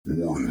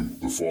Warning,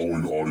 the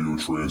following audio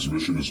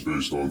transmission is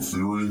based on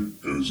theory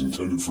and is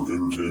intended for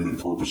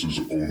entertainment purposes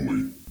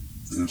only.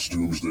 It's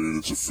Doomsday and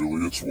its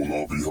affiliates will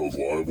not be held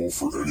liable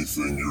for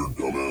anything your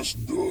dumbass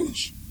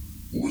does.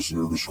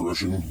 Listener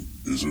discretion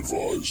is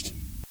advised.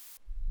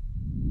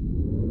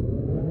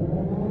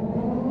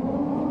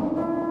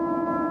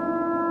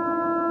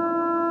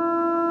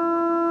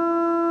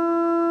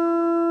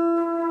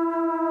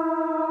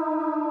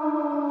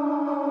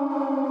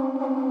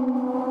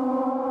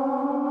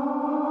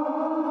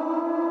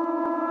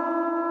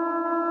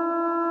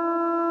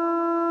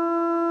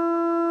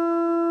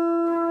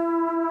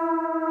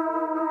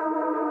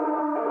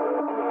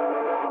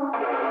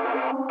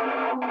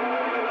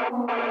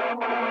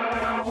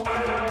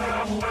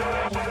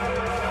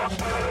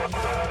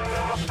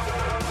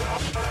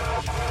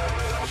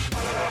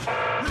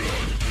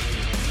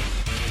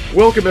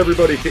 Welcome,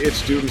 everybody, to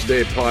It's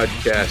Doomsday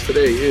Podcast.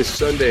 Today is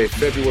Sunday,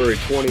 February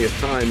 20th.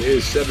 Time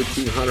is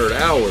 1700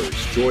 hours.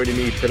 Joining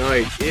me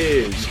tonight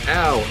is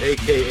Al,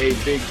 a.k.a.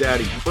 Big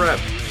Daddy Prep.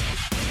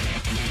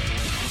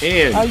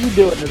 And how you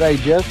doing today,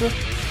 Jester?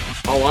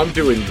 Oh, I'm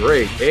doing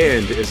great.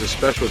 And as a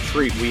special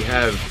treat, we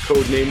have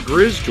codename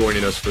Grizz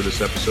joining us for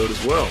this episode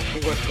as well.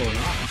 Hey, what's going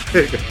on?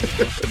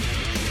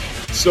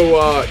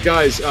 So,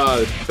 guys,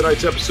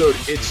 tonight's episode,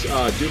 it's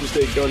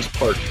Doomsday Guns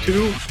Part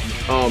 2.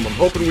 I'm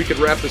hoping we could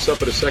wrap this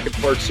up in a second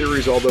part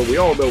series, although we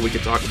all know we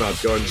could talk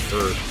about guns for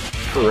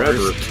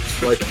forever.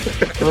 Like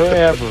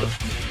Forever.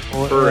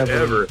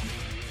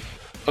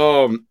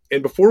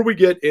 And before we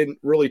get in,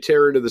 really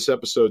tear into this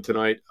episode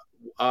tonight,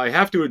 I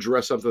have to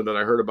address something that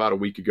I heard about a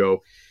week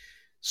ago.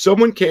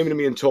 Someone came to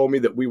me and told me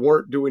that we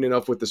weren't doing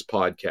enough with this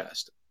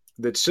podcast.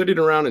 That sitting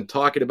around and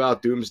talking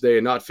about Doomsday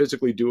and not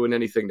physically doing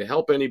anything to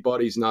help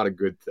anybody is not a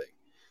good thing.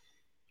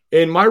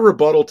 And my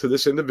rebuttal to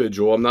this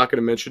individual, I'm not going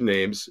to mention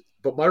names,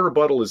 but my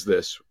rebuttal is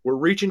this. We're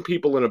reaching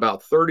people in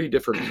about 30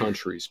 different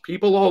countries.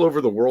 People all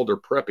over the world are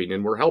prepping,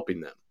 and we're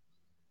helping them.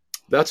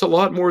 That's a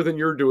lot more than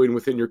you're doing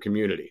within your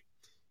community.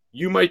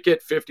 You might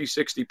get 50,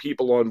 60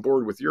 people on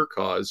board with your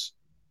cause,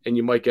 and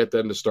you might get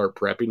them to start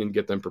prepping and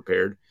get them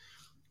prepared.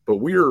 But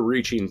we are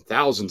reaching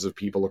thousands of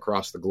people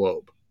across the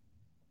globe.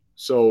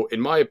 So, in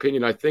my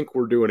opinion, I think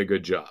we're doing a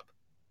good job.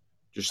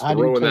 Just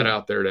throwing that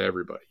out there to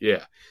everybody.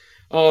 Yeah.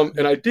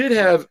 And I did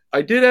have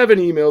an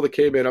email that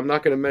came in. I'm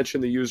not going to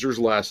mention the user's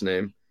last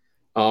name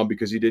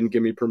because he didn't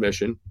give me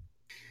permission.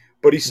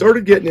 But he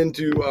started getting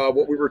into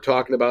what we were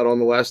talking about on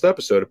the last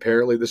episode.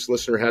 Apparently, this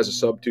listener has a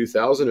sub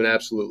 2000 and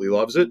absolutely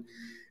loves it.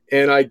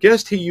 And I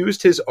guess he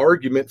used his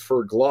argument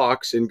for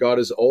Glocks and got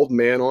his old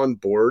man on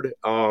board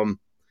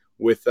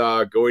with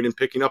going and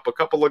picking up a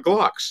couple of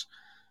Glocks.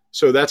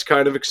 So that's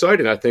kind of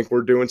exciting. I think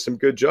we're doing some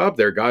good job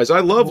there, guys.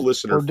 I love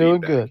listener feedback. We're doing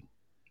good.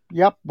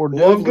 Yep, we're doing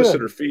good. Love good.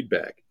 Listener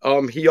feedback.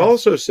 He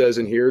also says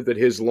in here that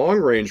his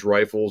long-range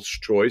rifle's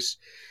choice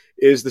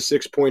is the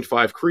 6.5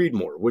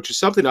 Creedmoor, which is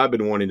something I've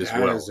been wanting as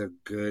well. That is a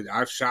good.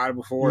 I've shot it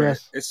before.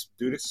 Yes. It's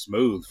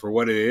smooth for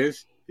what it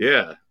is.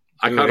 Yeah,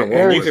 I kind of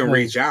want it. You can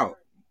reach out.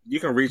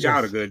 You can reach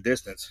out a good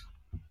distance.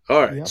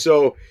 All right,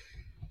 so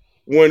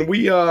when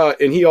we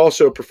and he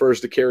also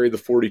prefers to carry the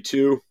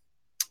 42.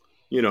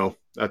 You know,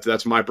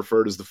 that's my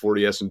preferred is the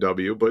 40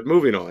 S&W. But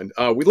moving on,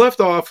 we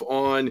left off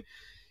on,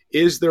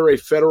 is there a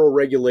federal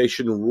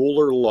regulation, rule,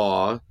 or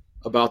law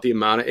about the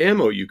amount of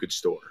ammo you could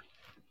store?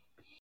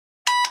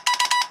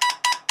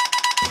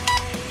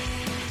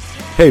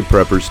 Hey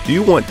preppers, do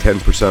you want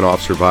 10%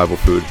 off survival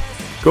food?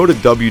 Go to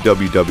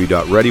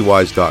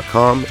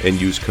www.readywise.com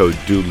and use code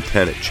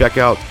DOOM10 at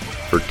checkout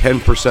for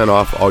 10%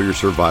 off all your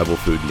survival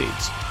food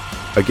needs.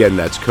 Again,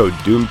 that's code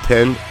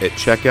DOOM10 at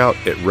checkout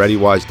at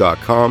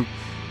readywise.com.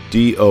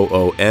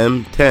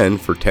 DOOM10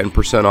 for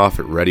 10% off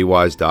at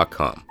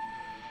readywise.com.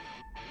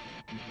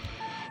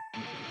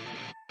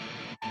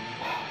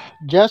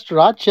 Jester,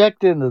 I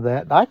checked into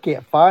that. I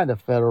can't find a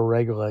federal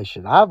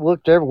regulation. I've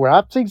looked everywhere.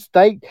 I've seen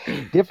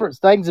different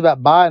things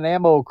about buying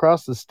ammo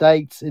across the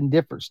states. In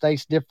different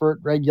states, different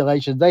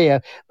regulations they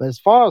have. But as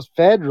far as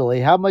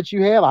federally, how much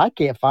you have, I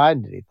can't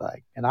find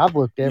anything. And I've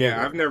looked everywhere.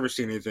 Yeah, I've never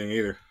seen anything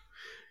either.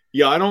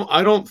 Yeah,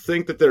 I don't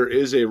think that there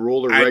is a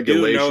rule or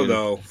regulation. I do know,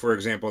 though, for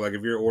example, like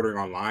if you're ordering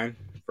online,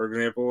 for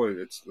example,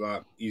 it's a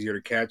lot easier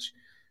to catch.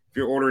 If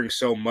you're ordering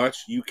so much,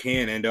 you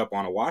can end up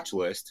on a watch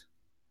list.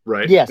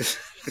 Right. Yes.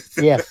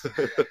 Yes.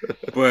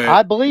 But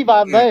I believe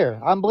I'm there.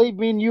 I believe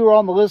me and you are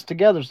on the list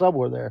together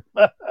somewhere there.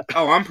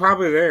 I'm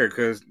probably there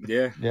because,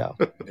 yeah,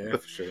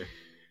 for sure.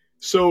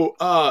 So,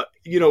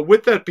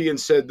 with that being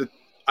said, that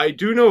I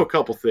do know a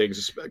couple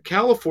things.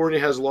 California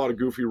has a lot of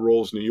goofy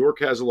rules. New York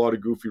has a lot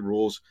of goofy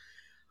rules.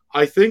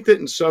 I think that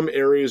in some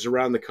areas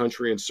around the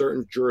country, in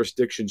certain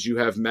jurisdictions, you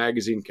have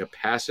magazine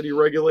capacity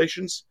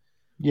regulations.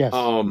 Yes.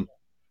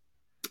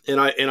 And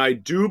I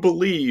do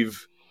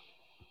believe,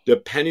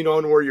 depending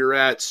on where you're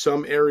at,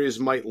 some areas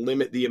might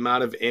limit the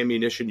amount of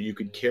ammunition you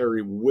could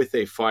carry with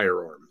a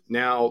firearm.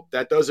 Now,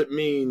 that doesn't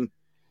mean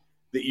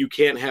that you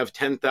can't have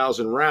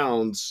 10,000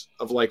 rounds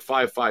of like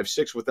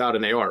 5.56 without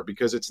an AR,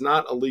 because it's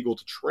not illegal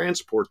to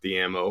transport the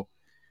ammo.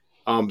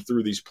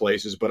 through these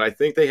places. But I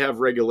think they have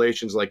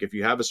regulations, like if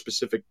you have a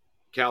specific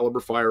caliber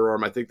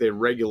firearm, I think they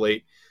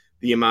regulate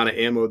the amount of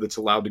ammo that's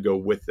allowed to go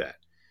with that.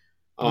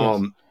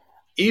 Yes.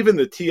 Even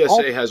the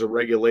TSA has a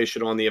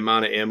regulation on the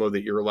amount of ammo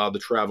that you're allowed to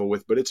travel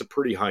with, but it's a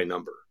pretty high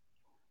number.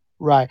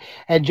 Right.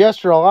 And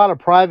just a lot of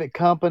private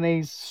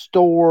companies,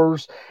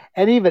 stores,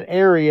 and even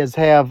areas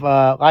have,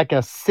 like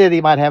a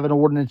city might have an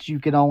ordinance you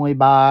can only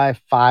buy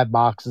 5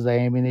 boxes of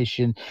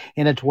ammunition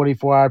in a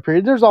 24-hour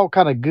period. There's all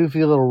kind of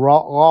goofy little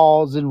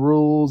laws and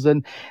rules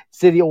and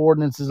city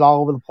ordinances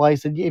all over the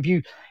place. And if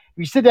you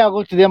sit down and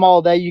look at them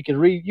all day, you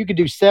could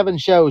do 7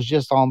 shows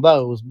just on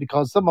those,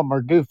 because some of them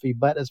are goofy.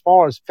 But as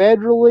far as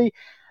federally,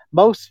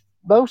 most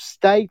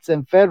states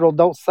and federal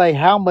don't say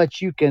how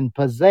much you can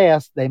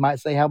possess. They might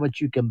say how much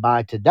you can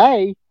buy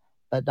today,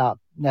 but not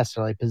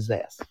necessarily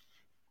possess.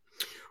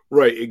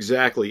 Right,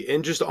 exactly.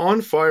 And just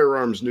on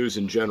firearms news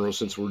in general,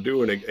 since we're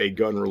doing a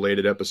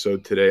gun-related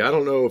episode today, I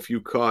don't know if you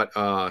caught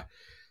the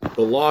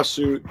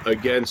lawsuit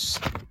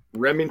against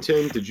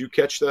Remington. Did you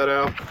catch that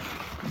out?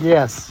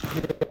 Yes.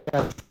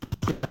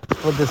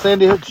 With the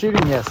Sandy Hook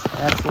shooting, yes,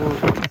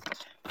 absolutely.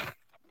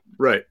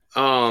 Right.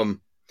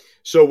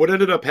 So what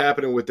ended up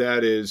happening with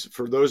that is,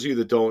 for those of you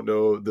that don't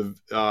know,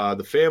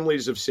 the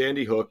families of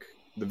Sandy Hook,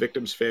 the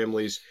victims'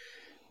 families,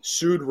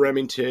 sued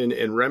Remington,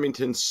 and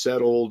Remington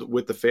settled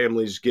with the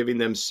families, giving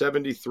them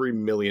 $73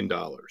 million.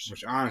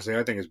 Which honestly,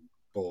 I think is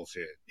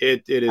bullshit.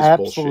 It is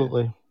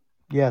absolutely bullshit.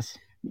 Yes.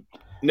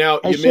 Now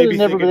They you should may have be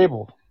never thinking, been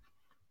able.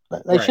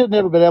 They Right. should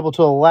never been able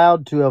to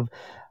allowed to have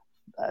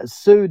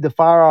sued the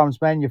firearms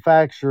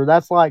manufacturer.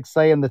 That's like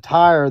saying the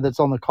tire that's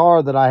on the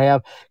car that I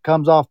have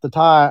comes off the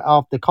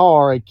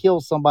car and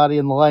kills somebody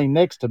in the lane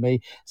next to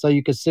me, so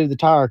you could sue the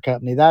tire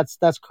company. That's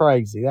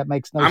crazy. That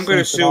makes no sense. I'm going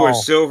to at sue all. a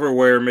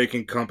silverware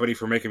making company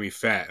for making me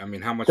fat. I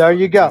mean, how much? There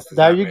you go. sense does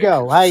There that you make?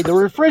 go. Hey, the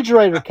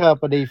refrigerator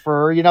company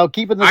for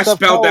keeping the I stuff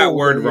spelled that cold.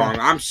 word Yeah. wrong.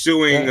 I'm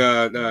suing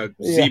Yeah.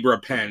 zebra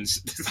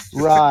pens.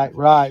 Right.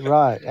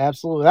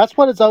 Absolutely. That's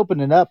what it's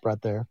opening up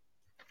right there.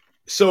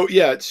 So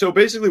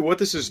basically what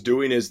this is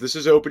doing is this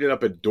is opening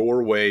up a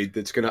doorway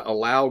that's going to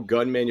allow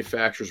gun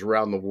manufacturers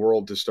around the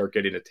world to start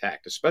getting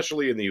attacked,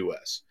 especially in the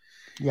U.S.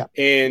 Yeah.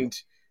 And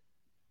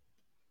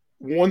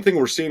one thing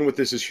we're seeing with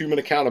this is human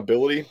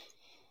accountability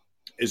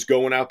is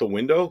going out the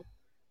window.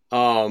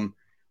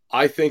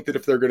 I think that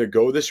if they're going to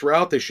go this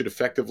route, they should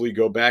effectively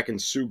go back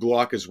and sue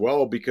Glock as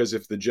well, because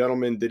if the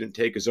gentleman didn't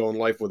take his own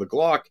life with a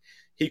Glock,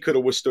 he could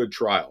have withstood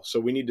trial.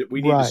 So we need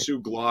to sue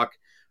Glock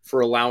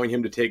for allowing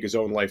him to take his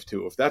own life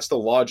too. If that's the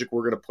logic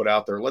we're going to put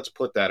out there, let's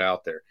put that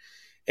out there.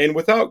 And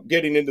without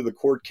getting into the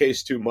court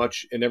case too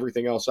much and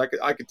everything else, I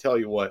could tell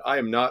you what, I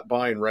am not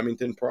buying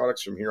Remington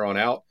products from here on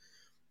out,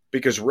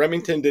 because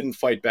Remington didn't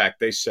fight back.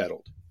 They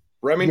settled.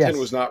 Remington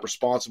was not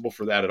responsible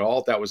for that at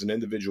all. That was an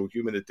individual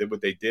human that did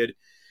what they did.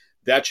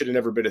 That should have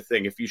never been a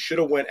thing. If you should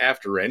have went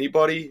after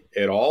anybody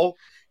at all,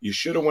 you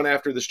should have went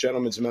after this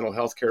gentleman's mental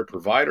health care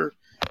provider.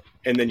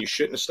 And then you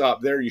shouldn't have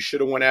stopped there. You should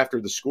have went after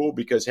the school,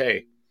 because,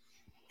 hey,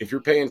 if you're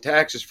paying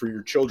taxes for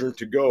your children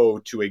to go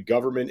to a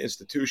government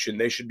institution,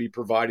 they should be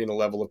providing a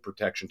level of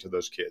protection to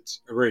those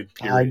kids. Agreed.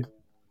 I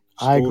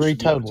agree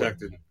totally.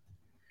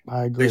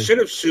 I agree. They should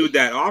have sued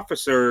that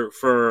officer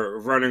for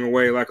running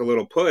away like a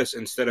little puss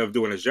instead of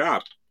doing his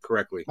job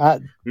correctly.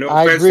 No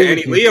offense to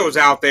any Leos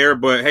out there,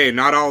 but hey,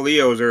 not all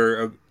Leos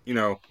are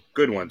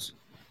good ones.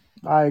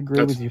 I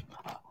agree with you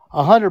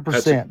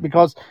 100%,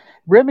 because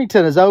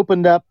Remington has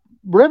opened up.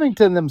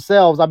 Remington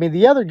themselves, I mean,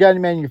 the other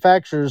gun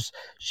manufacturers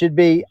should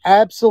be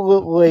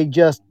absolutely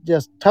just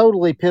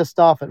totally pissed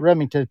off at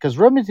Remington, because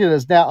Remington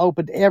has now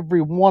opened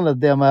every one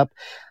of them up,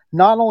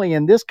 not only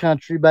in this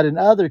country, but in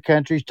other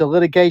countries, to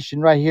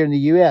litigation right here in the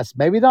U.S.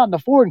 Maybe not in a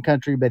foreign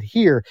country, but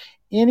here.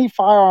 Any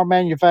firearm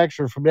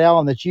manufacturer from now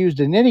on that's used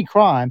in any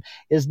crime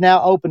is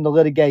now open to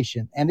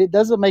litigation. And it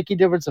doesn't make any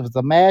difference if it's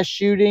a mass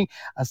shooting,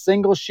 a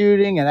single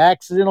shooting, an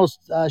accidental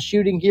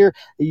shooting here.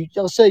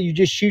 Let's say you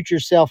just shoot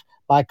yourself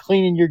by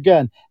cleaning your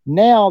gun.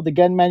 Now the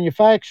gun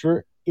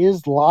manufacturer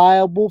is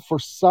liable for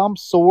some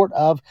sort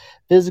of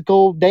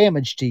physical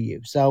damage to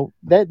you. So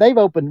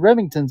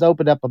Remington's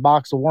opened up a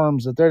box of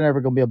worms that they're never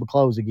going to be able to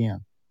close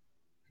again.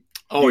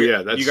 Oh,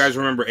 yeah. You guys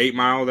remember 8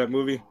 Mile, that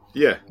movie?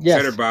 Yeah.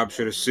 Yes. Cheddar Bob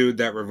should have sued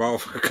that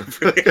revolver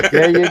company.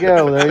 There you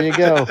go.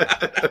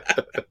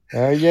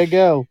 There you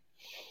go.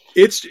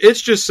 It's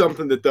just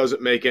something that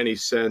doesn't make any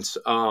sense.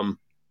 And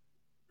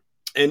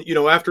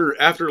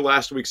after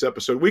last week's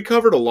episode, we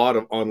covered a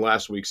lot on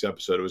last week's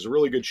episode. It was a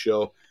really good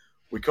show.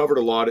 We covered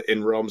a lot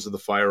in realms of the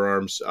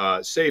firearms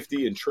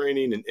safety and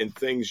training and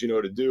things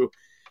to do.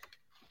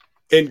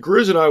 And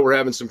Grizz and I were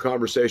having some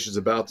conversations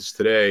about this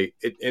today.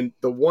 And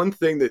the one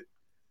thing that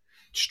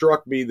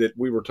struck me that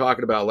we were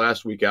talking about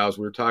last week, Al,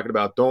 we were talking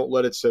about don't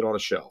let it sit on a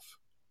shelf.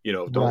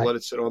 Don't let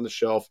it sit on the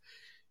shelf.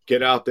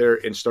 Get out there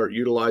and start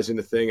utilizing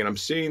the thing. And I'm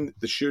seeing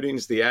the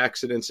shootings, the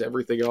accidents,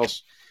 everything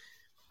else.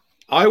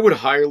 I would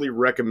highly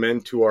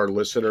recommend to our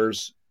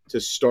listeners to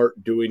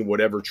start doing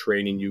whatever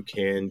training you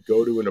can.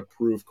 Go to an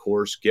approved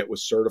course, get with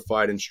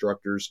certified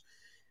instructors,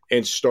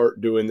 and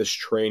start doing this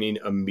training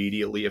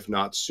immediately, if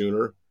not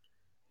sooner.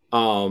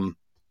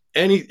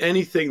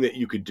 Anything that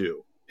you could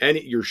do.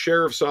 Your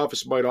sheriff's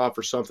office might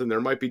offer something.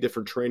 There might be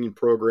different training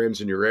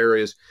programs in your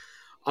areas.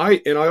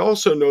 I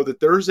also know that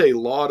there's a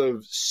lot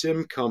of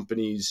sim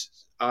companies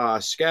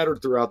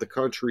scattered throughout the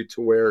country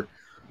to where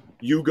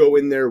you go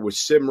in there with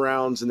sim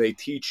rounds and they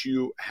teach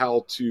you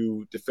how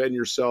to defend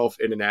yourself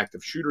in an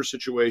active shooter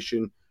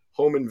situation,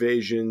 home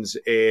invasions,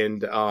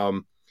 and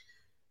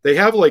they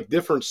have like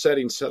different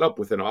settings set up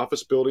within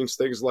office buildings,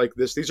 things like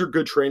this. These are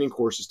good training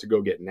courses to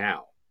go get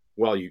now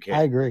while you can.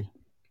 I agree.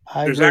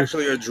 There's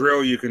actually a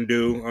drill you can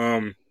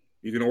do.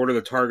 You can order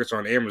the targets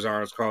on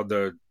Amazon. It's called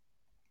the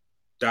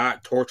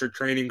dot torture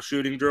training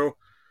shooting drill.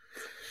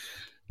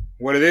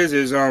 What it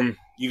is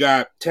you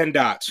got 10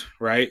 dots,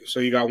 right? So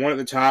you got one at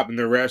the top and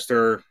the rest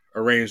are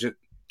arranged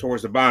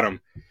towards the bottom.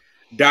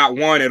 Dot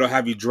 1, it'll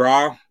have you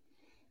draw.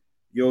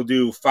 You'll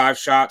do 5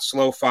 shots,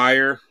 slow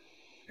fire,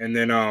 and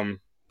then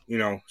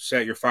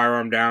set your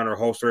firearm down or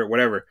holster it,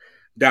 whatever.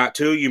 Dot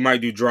 2, you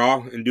might do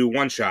draw and do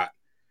 1 shot.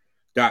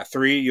 Dot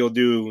 3, you'll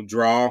do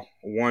draw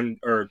 1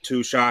 or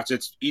 2 shots.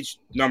 It's each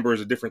number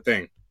is a different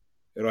thing.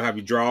 It'll have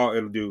you draw.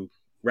 It'll do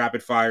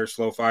rapid fire,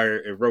 slow fire.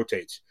 It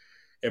rotates.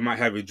 It might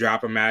have you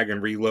drop a mag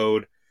and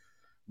reload,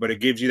 but it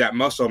gives you that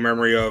muscle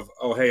memory of,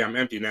 oh, hey, I'm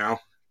empty now.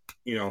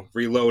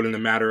 Reload in the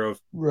matter of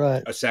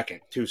a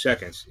second, 2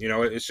 seconds.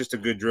 It's just a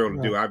good drill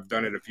to do. I've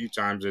done it a few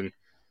times, and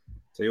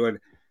tell you what,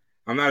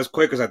 I'm not as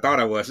quick as I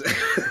thought I was,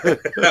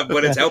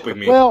 but it's helping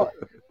me. Well,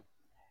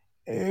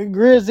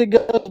 Grizz, it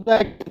goes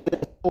back to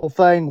this whole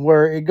thing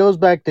where it goes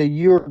back to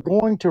you're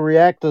going to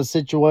react to the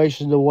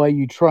situation the way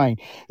you train.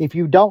 If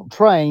you don't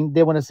train,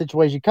 then when a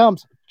situation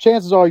comes,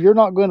 chances are you're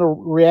not going to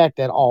react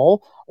at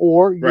all,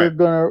 or you're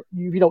going to,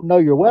 if you don't know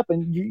your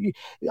weapon.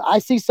 I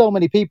see so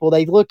many people,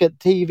 they look at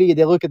TV,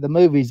 they look at the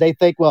movies, they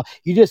think, well,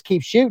 you just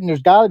keep shooting.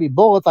 There's got to be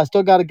bullets. I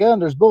still got a gun.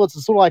 There's bullets.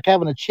 It's sort of like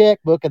having a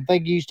checkbook and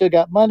thinking you still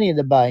got money in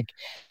the bank.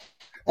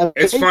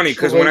 It's funny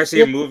because when I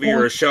see a movie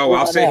or a show,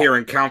 I'll sit here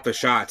and count the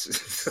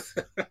shots.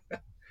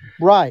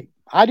 Right.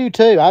 I do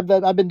too. I've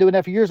been doing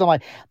that for years. I'm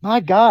like, my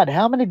God,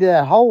 how many did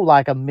that hold?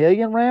 Like 1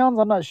 million rounds?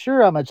 I'm not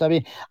sure how much. I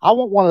mean, I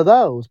want one of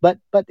those. But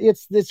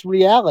it's this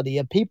reality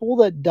of people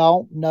that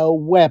don't know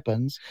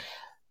weapons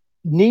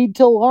need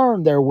to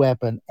learn their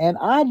weapon. And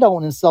I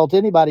don't insult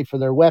anybody for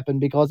their weapon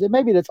because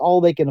maybe that's all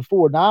they can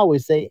afford. And I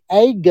always say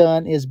a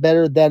gun is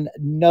better than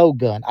no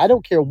gun. I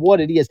don't care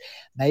what it is.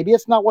 Maybe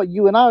it's not what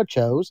you and I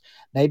chose.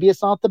 Maybe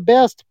it's not the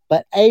best,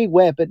 but a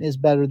weapon is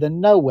better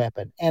than no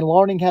weapon. And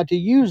learning how to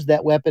use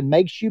that weapon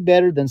makes you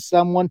better than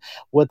someone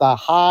with a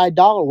high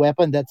dollar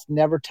weapon that's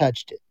never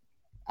touched it.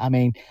 I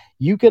mean,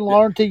 you can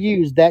learn to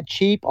use that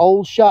cheap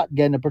old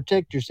shotgun to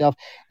protect yourself.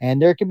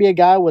 And there can be a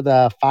guy with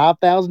a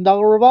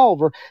 $5,000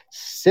 revolver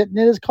sitting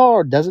in his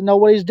car, doesn't know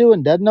what he's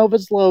doing, doesn't know if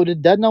it's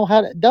loaded, doesn't know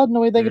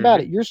anything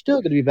about it. You're still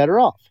going to be better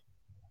off.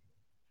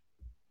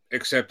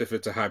 Except if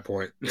it's a high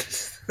point.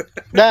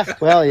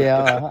 Well,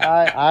 yeah,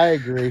 I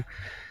agree.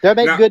 They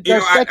make good.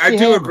 I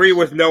do agree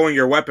with knowing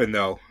your weapon,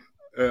 though.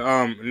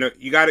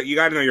 You got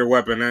to know your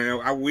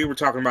weapon. We were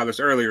talking about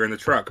this earlier in the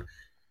truck.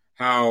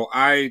 How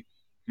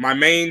my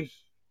main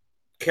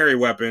carry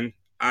weapon,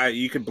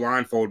 you could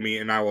blindfold me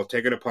and I will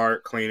take it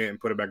apart, clean it, and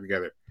put it back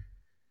together.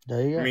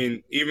 There you go. I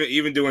mean,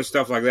 even doing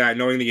stuff like that,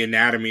 knowing the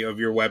anatomy of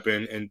your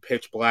weapon in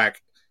pitch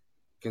black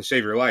can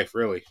save your life,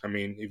 really. I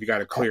mean, if you got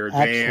to clear a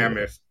jam,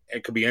 if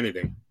it could be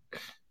anything.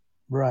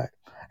 Right.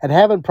 And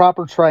having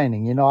proper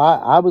training.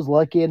 I was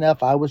lucky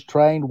enough. I was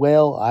trained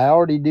well. I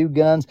already do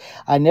guns.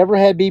 I never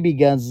had BB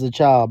guns as a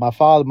child.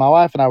 My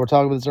wife and I were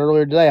talking about this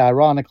earlier today.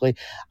 Ironically,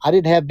 I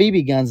didn't have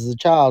BB guns as a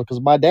child because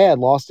my dad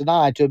lost an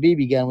eye to a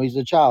BB gun when he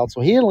was a child.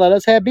 So he didn't let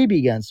us have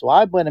BB guns. So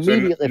I went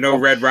immediately. No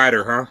Red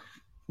Ryder, huh?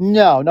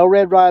 No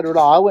Red Ryder at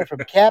all. I went from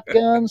cap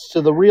guns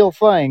to the real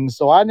thing.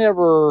 So I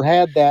never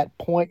had that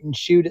point and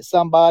shoot at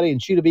somebody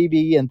and shoot a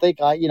BB and think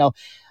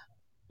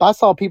I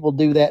saw people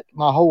do that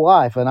my whole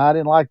life, and I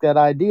didn't like that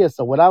idea.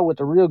 So when I went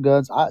to real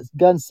guns,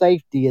 gun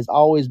safety has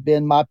always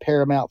been my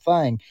paramount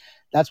thing.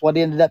 That's what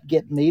ended up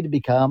getting me to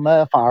become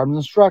a firearms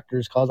instructor,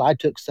 because I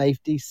took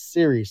safety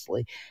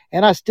seriously,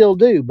 and I still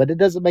do. But it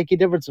doesn't make any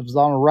difference if it's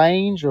on a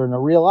range or in a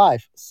real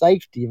life.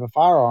 Safety of a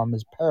firearm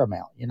is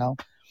paramount.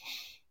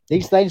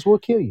 These things will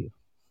kill you.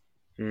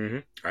 Mm-hmm.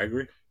 I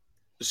agree.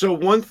 So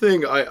one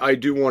thing I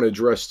do want to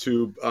address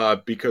too,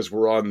 because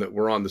we're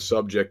on the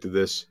subject of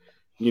this,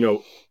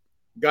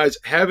 guys,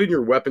 having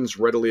your weapons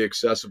readily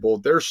accessible.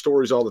 There's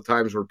stories all the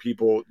times where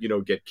people,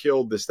 get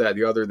killed, this, that,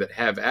 the other, that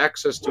have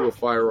access to a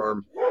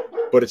firearm,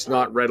 but it's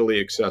not readily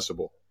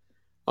accessible.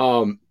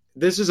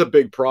 This is a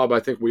big problem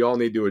I think we all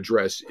need to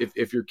address.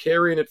 If you're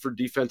carrying it for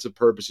defensive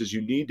purposes,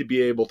 you need to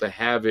be able to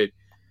have it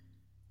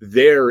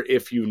there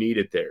if you need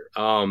it there.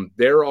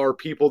 There are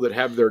people that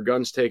have their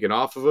guns taken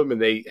off of them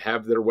and they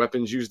have their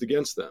weapons used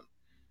against them.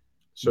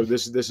 So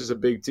this is a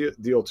big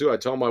deal too. I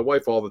tell my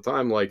wife all the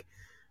time, like,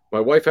 my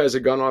wife has a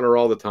gun on her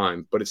all the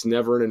time, but it's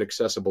never in an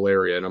accessible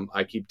area. And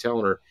I keep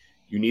telling her,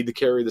 you need to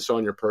carry this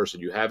on your person.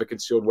 You have a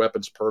concealed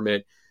weapons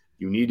permit.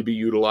 You need to be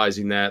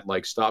utilizing that.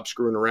 Like, stop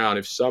screwing around.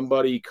 If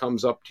somebody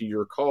comes up to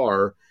your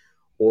car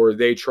or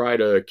they try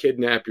to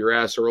kidnap your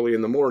ass early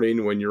in the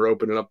morning when you're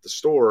opening up the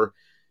store,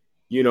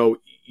 you know,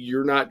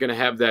 you're not going to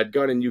have that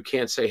gun, and you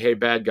can't say, hey,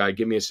 bad guy,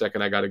 give me a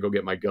second, I got to go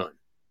get my gun.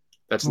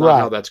 That's not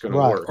how that's going to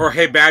work. Or,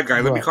 hey, bad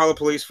guy, let me call the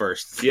police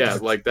first. Yeah,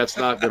 like that's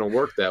not going to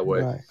work that way.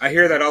 Right. I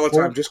hear that all the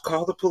time. Just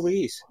call the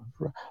police.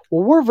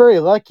 Well, we're very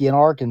lucky in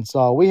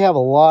Arkansas. We have a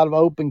lot of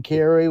open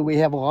carry. We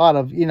have a lot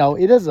of, you know,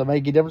 it doesn't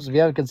make a difference if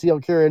you have a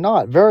concealed carry or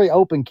not. Very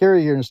open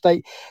carry here in the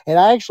state. And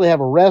I actually have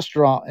a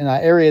restaurant in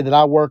an area that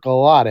I work a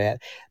lot at.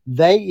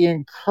 They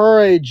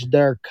encourage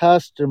their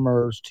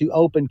customers to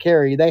open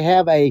carry. They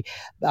have a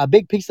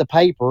big piece of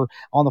paper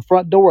on the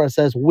front door that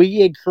says,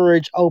 we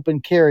encourage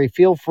open carry.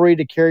 Feel free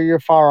to carry your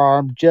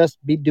firearm. Just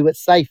do it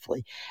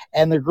safely.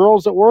 And the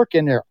girls that work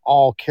in there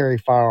all carry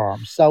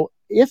firearms. So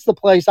it's the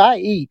place I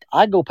eat.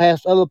 I go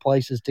past other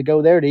places to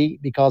go there to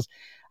eat because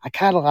I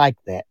kind of like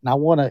that. And I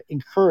want to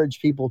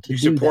encourage people to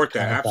support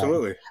that.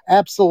 Absolutely.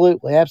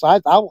 Absolutely.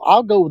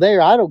 I'll go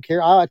there. I don't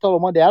care. I told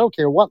them one day, I don't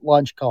care what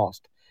lunch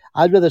cost.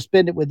 I'd rather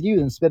spend it with you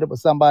than spend it with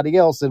somebody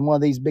else in one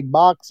of these big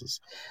boxes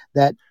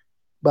that,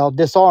 well,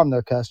 disarm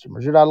their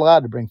customers. You're not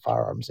allowed to bring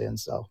firearms in.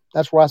 So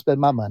that's where I spend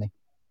my money.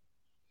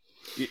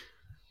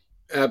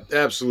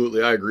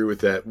 Absolutely. I agree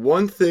with that.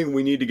 One thing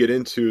we need to get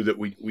into that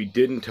we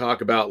didn't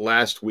talk about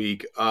last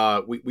week,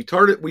 we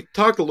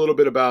talked a little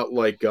bit about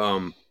like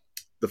the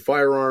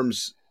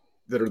firearms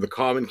that are the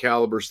common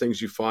calibers,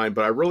 things you find,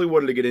 but I really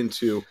wanted to get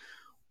into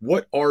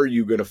what are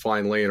you going to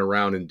find laying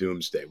around in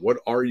Doomsday? What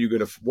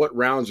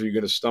rounds are you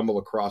going to stumble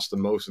across the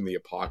most in the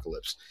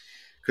apocalypse?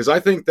 Because I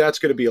think that's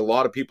going to be a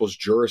lot of people's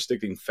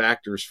jurisdicting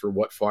factors for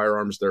what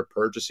firearms they're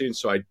purchasing.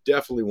 So I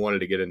definitely wanted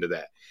to get into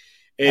that.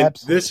 And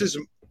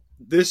absolutely.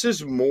 This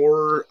is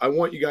more, I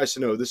want you guys to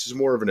know, this is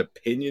more of an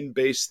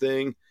opinion-based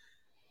thing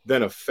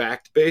than a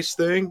fact-based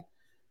thing.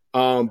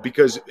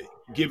 Because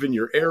given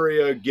your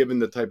area, given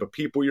the type of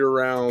people you're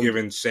around,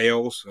 given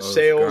sales,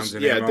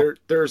 yeah,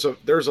 there's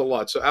a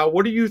lot. So Al,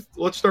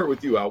 let's start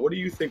with you, Al. What do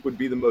you think would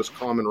be the most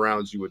common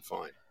rounds you would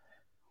find?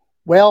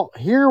 Well,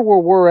 here where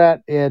we're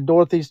at in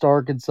Northeast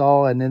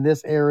Arkansas and in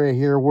this area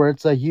here where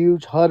it's a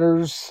huge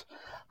hunter's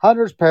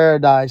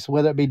paradise,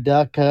 whether it be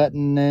duck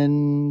hunting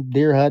and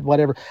deer hunt,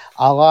 whatever,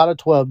 a lot of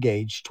 12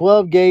 gauge.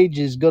 12 gauge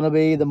is going to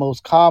be the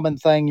most common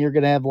thing you're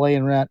going to have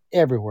laying around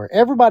everywhere.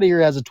 Everybody here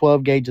has a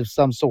 12 gauge of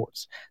some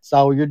sorts.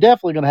 So you're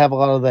definitely going to have a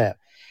lot of that.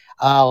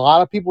 A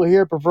lot of people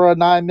here prefer a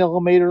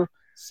 9mm.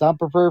 Some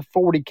prefer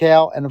 40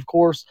 cal. And of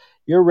course,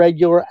 your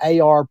regular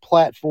AR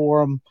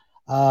platform,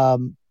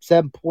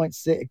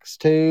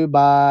 7.62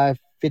 by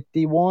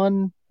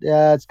 51.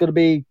 It's going to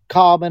be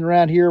common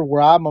around here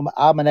where I'm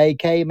an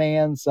AK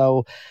man,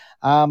 so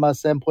I'm a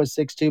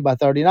 7.62 by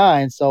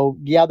 39. So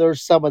yeah,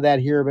 there's some of that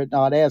here, but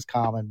not as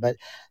common. But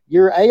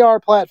your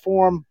AR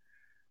platform,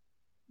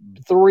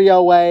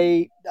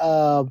 308,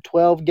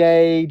 12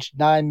 gauge,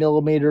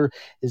 9mm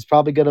is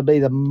probably going to be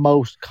the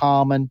most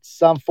common.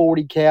 Some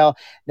 40 cal.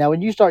 Now,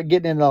 when you start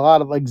getting into a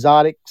lot of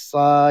exotics,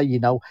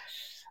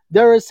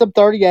 there is some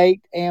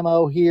 38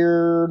 ammo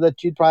here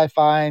that you'd probably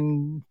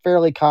find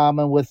fairly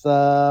common with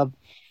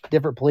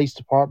different police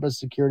departments,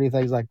 security,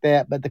 things like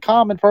that. But the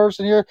common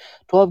person here,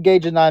 12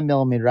 gauge and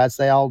 9mm, I'd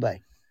say all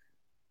day.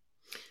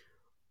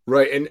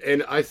 Right,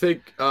 and I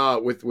think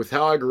with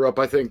how I grew up,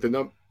 I think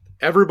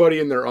everybody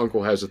and their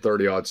uncle has a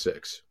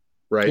 30-06,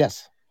 right?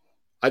 Yes.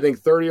 I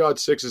think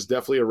 30-06 is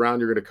definitely a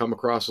round you're going to come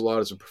across a lot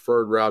as a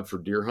preferred route for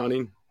deer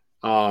hunting.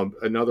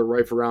 Another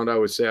rifle round I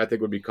would say I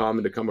think would be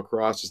common to come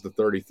across is the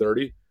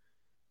 30-30.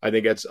 I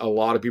think that's a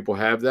lot of people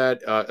have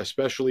that,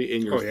 especially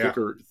in your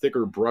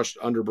thicker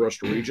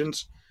underbrushed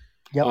regions.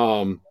 Yep.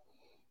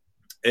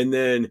 And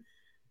then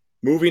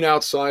moving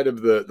outside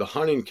of the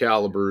hunting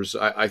calibers,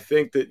 I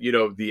think that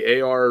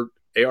the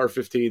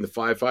AR-15, the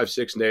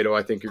 5.56 NATO,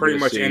 I think you're pretty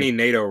much see, any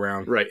NATO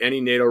round, right?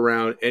 Any NATO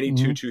round, any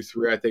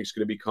 223, I think is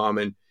going to be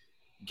common.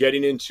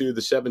 Getting into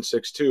the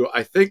 7.62,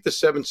 I think the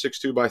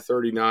 7.62 by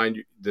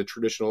 39, the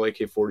traditional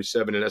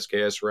AK-47 and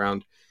SKS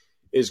round,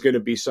 is going to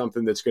be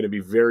something that's going to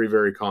be very,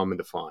 very common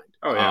to find.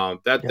 Oh yeah,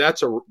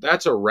 that's a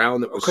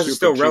round that was because it's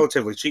still cheap.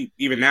 Relatively cheap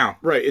even now.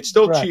 Right, it's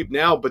still cheap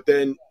now, but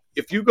then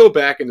if you go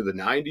back into the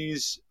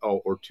 90s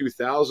or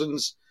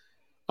 2000s,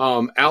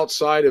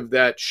 outside of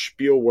that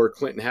spiel where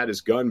Clinton had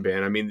his gun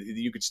ban, I mean,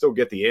 you could still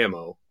get the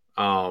ammo.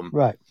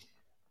 Right.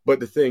 But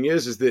the thing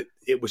is that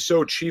it was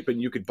so cheap and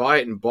you could buy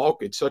it in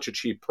bulk at such a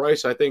cheap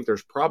price. I think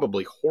there's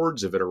probably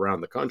hordes of it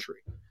around the country.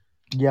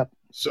 Yep.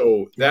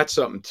 So that's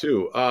something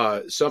too.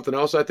 Something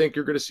else I think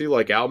you're going to see,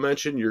 like Al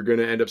mentioned, you're going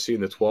to end up seeing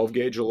the 12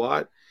 gauge a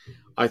lot.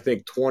 I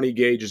think 20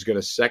 gauge is going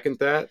to second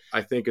that.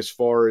 I think as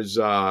far as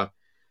a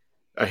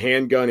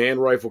handgun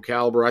and rifle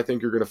caliber, I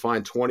think you're going to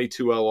find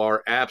 22 LR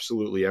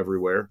absolutely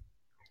everywhere.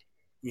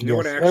 You know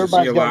what I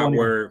actually see a lot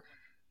where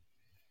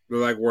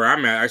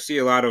I'm at, I see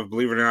a lot of,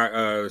 believe it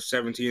or not,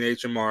 17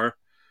 HMR.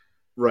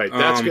 Right.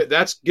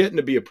 That's getting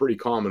to be a pretty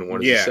common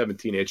one. Is the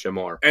 17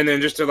 HMR. And then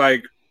just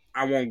to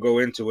I won't go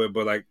into it,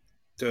 but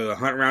to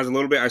hunt rounds a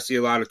little bit, I see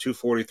a lot of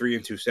 243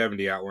 and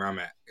 270 out where I'm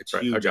at. It's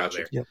huge out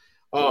there. Yep.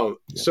 So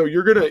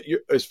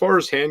as far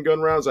as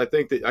handgun rounds, I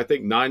think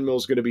 9mm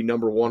is going to be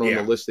number one on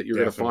the list that you're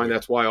going to find.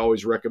 That's why I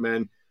always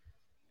recommend,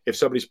 if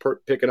somebody's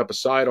picking up a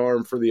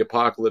sidearm for the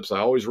apocalypse, I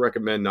always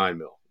recommend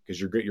 9mm because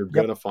you're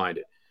going to find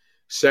it.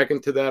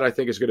 Second to that, I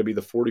think is going to be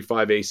the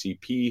 45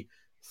 ACP.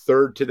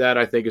 Third to that,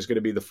 I think is going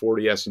to be the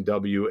 40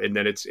 S&W, and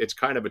then it's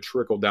kind of a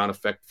trickle down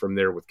effect from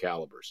there with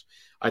calibers.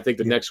 I think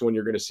the next one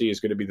you're going to see is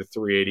going to be the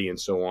 380 and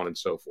so on and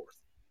so forth.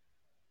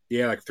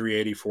 Yeah, like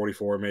 380,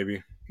 44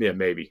 maybe. Yeah,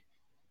 maybe.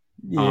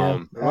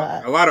 Yeah,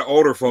 a lot of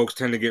older folks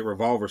tend to get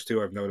revolvers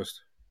too, I've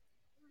noticed.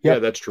 Yeah,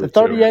 that's true. The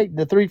 38,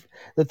 the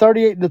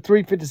 38, and the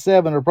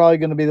 357 are probably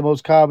going to be the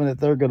most common that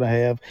they're going to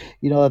have.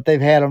 That they've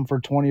had them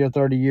for 20 or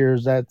 30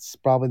 years. That's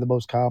probably the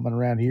most common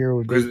around here.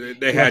 Because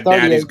they had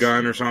daddy's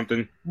gun or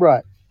something.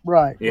 Right.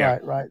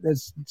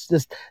 It's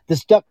just the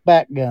stuck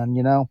back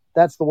gun.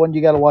 That's the one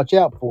you got to watch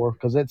out for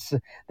because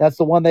that's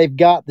the one they've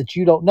got that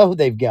you don't know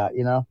they've got.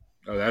 Oh,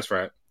 that's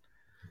right.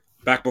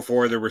 Back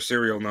before there were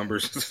serial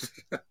numbers.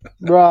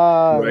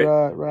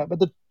 Right. But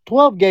the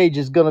 12 gauge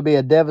is going to be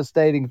a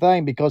devastating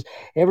thing because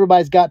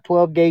everybody's got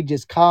 12 gauge.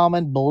 It's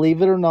common,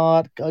 believe it or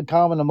not,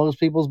 common to most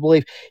people's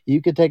belief.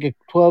 You could take a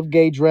 12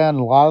 gauge round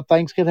and a lot of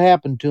things could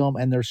happen to them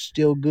and they're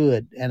still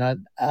good.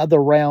 And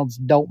other rounds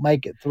don't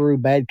make it through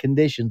bad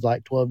conditions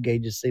like 12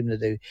 gauges seem to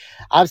do.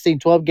 I've seen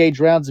 12 gauge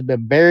rounds have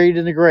been buried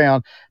in the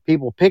ground.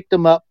 People picked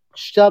them up,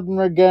 shoved in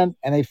their gun,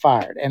 and they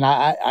fired. And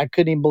I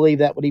couldn't even believe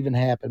that would even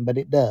happen, but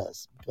it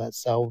does. But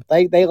so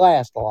they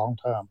last a long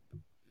time.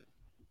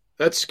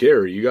 That's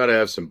scary. You got to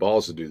have some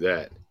balls to do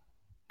that.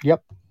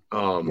 Yep.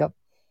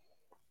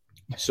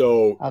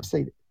 So I've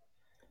seen it.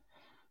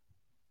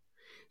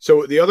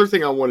 So the other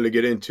thing I wanted to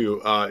get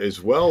into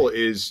as well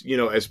is,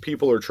 as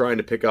people are trying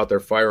to pick out their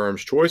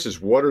firearms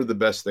choices, what are the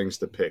best things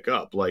to pick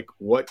up? Like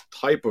what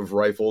type of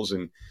rifles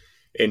and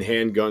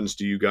handguns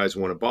do you guys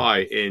want to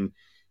buy? And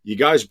you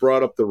guys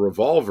brought up the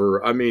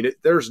revolver. I mean,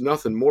 there's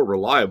nothing more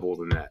reliable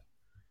than that.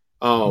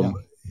 No.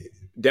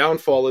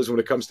 Downfall is when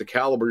it comes to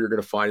caliber, you're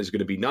going to find is going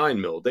to be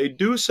 9mm. They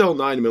do sell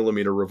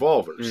 9mm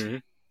revolvers. Mm-hmm.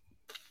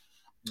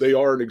 They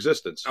are in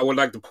existence. I would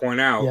like to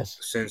point out,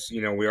 since,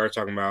 we are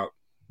talking about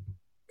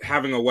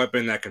having a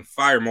weapon that can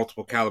fire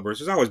multiple calibers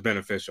is always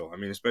beneficial. I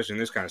mean, especially in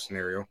this kind of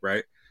scenario,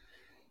 right?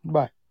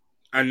 Right.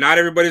 And not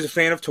everybody's a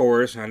fan of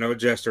Taurus. I know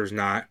Jester's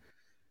not.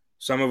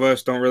 Some of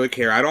us don't really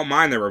care. I don't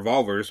mind their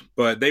revolvers,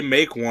 but they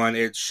make one.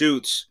 It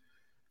shoots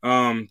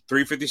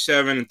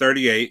 357 and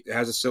 38. It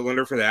has a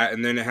cylinder for that,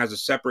 and then it has a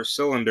separate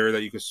cylinder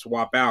that you can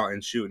swap out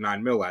and shoot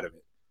 9mm out of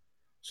it.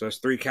 So it's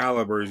 3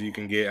 calibers you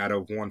can get out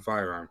of one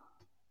firearm.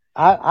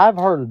 I've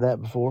heard of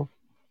that before.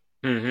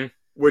 Mm-hmm.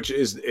 Which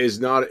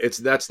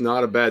that's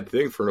not a bad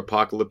thing for an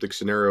apocalyptic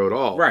scenario at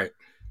all. Right.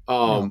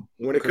 When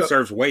it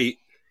conserves weight.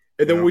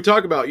 And then when we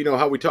talk about,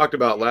 how we talked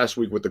about last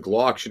week with the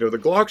Glocks, the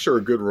Glocks are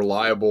a good,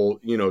 reliable,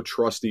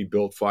 trusty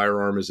built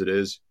firearm as it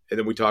is. And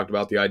then we talked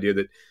about the idea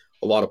that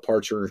a lot of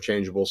parts are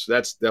interchangeable. So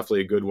that's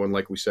definitely a good one,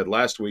 like we said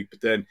last week.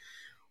 But then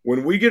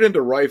when we get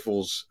into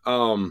rifles,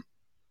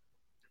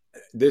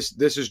 this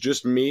is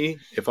just me.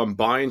 If I'm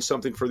buying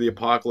something for the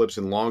apocalypse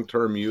and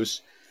long-term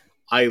use,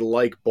 I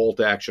like bolt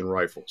action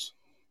rifles.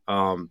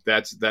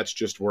 That's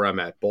just where I'm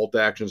at. Bolt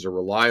actions are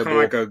reliable. Kind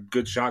of like a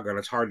good shotgun.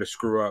 It's hard to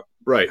screw up.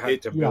 Right.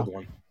 To build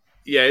one.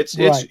 Yeah, it's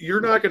you're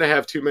not going to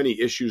have too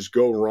many issues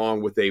go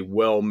wrong with a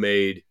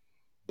well-made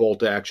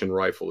bolt action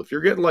rifle. If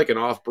you're getting like an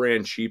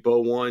off-brand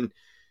cheapo one,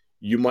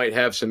 you might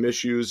have some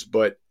issues,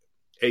 but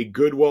a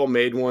good,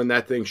 well-made one,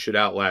 that thing should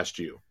outlast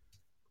you.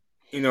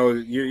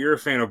 You're a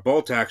fan of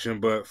bolt action,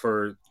 but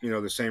for,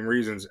 the same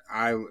reasons,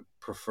 I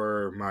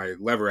prefer my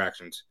lever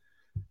actions.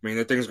 I mean,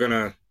 that thing's going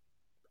to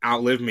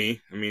outlive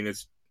me. I mean,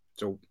 it's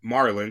a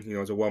Marlin,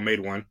 it's a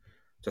well-made one.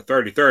 It's a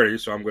 30-30,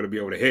 so I'm going to be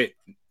able to hit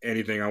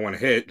anything I want to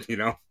hit,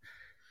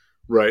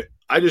 Right.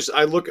 I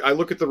look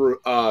at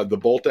the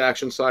bolt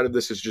action side of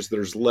this as just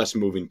there's less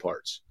moving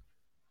parts.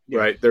 Yeah.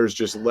 Right? There's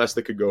just less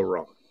that could go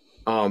wrong.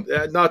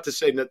 Not to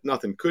say that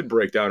nothing could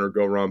break down or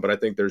go wrong, but I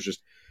think there's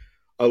just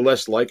a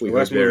less likelihood. The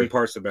less moving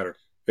parts, the better.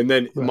 And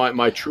then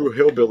my true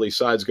hillbilly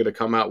side is going to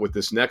come out with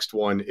this next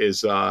one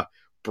is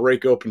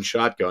break open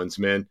shotguns,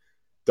 man.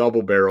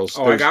 Double barrels.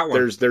 I got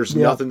one. There's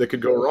nothing that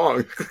could go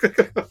wrong.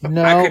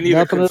 No, I can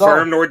neither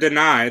confirm nor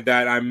deny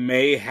that I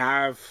may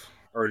have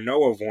or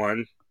know of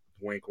one.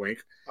 Wink, wink.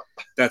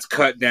 That's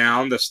cut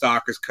down. The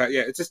stock is cut.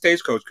 Yeah, it's a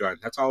stagecoach gun.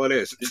 That's all it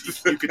is.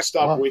 You can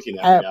stop winking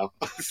at me now.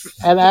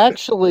 And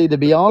actually, to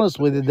be honest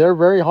with you, they're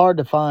very hard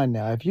to find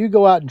now. If you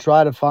go out and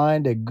try to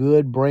find a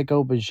good break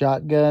open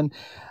shotgun,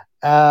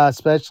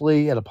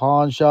 especially at a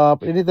pawn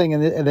shop, anything in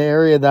the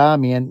area that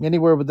I'm in,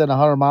 anywhere within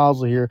 100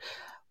 miles of here,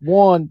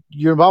 one,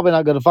 you're probably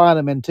not going to find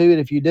them, and two, and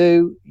if you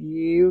do,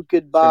 you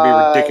could buy. It's gonna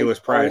be a ridiculous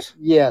price.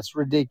 Yes,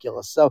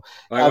 ridiculous. So,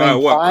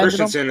 what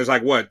Christensen is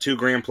like? What,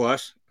 $2,000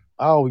 plus?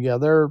 Oh yeah,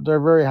 they're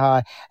very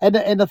high.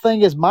 And the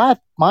thing is, my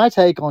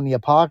take on the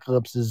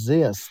apocalypse is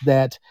this: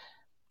 that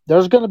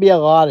there's going to be a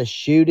lot of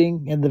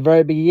shooting in the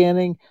very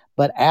beginning,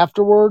 but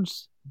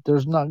afterwards,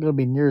 there's not going to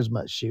be near as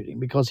much shooting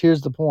because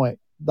here's the point: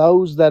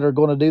 those that are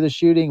going to do the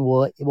shooting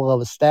will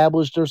have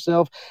established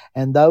themselves,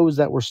 and those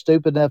that were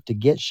stupid enough to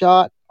get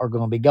shot are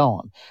going to be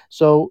gone.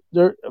 So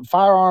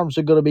firearms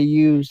are going to be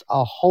used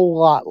a whole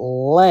lot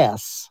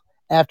less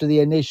after the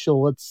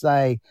initial, let's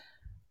say,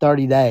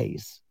 30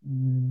 days.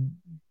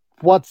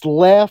 What's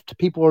left,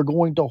 people are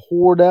going to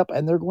hoard up,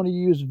 and they're going to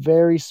use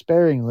very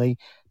sparingly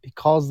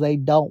because they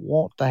don't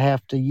want to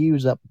have to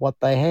use up what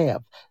they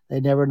have. They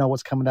never know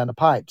what's coming down the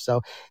pipe.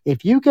 So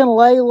if you can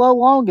lay low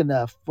long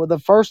enough for the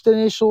first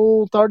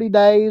initial 30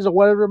 days or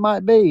whatever it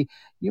might be,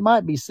 you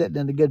might be sitting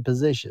in a good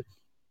position.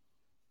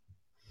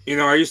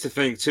 I used to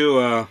think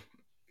too,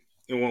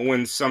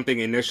 when something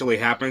initially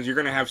happens, you're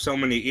going to have so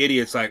many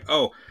idiots like,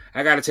 oh,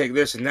 I got to take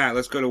this and that.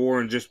 Let's go to war,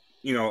 and just,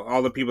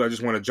 all the people that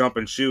just want to jump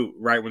and shoot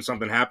right when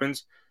something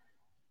happens.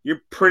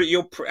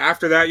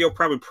 After that, you'll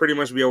probably pretty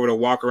much be able to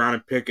walk around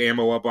and pick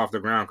ammo up off the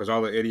ground because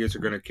all the idiots are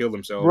going to kill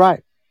themselves.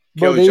 Right.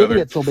 Kill the each other.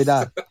 Idiots will be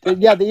done.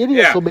 Yeah, the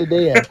idiots will be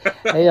dead.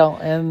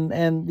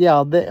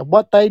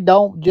 What they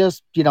don't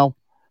just,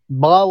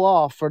 blow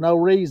off for no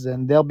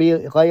reason, they'll be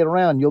laying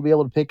around. You'll be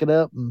able to pick it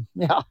up. And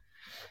yeah.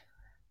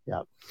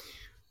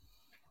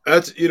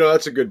 That's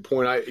a good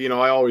point.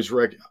 I always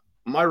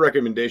my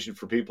recommendation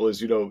for people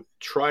is,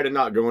 try to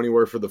not go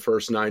anywhere for the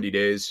first 90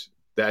 days.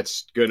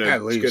 It's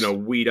gonna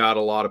weed out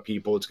a lot of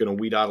people. It's gonna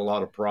weed out a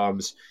lot of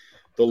problems.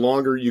 The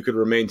longer you can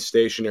remain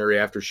stationary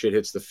after shit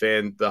hits the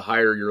fan, the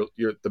higher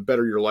the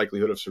better your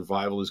likelihood of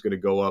survival is going to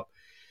go up.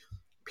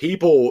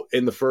 People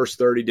in the first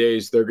 30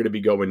 days, they're going to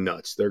be going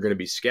nuts. They're going to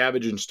be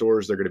scavenging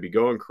stores. They're going to be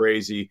going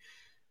crazy.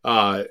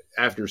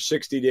 After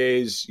 60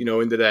 days,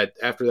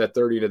 after that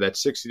 30 to that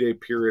 60-day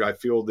period, I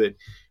feel that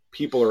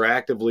people are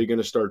actively going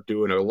to start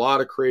doing a lot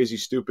of crazy,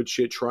 stupid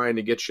shit, trying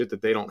to get shit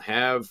that they don't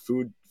have,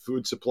 food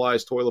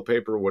supplies, toilet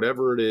paper,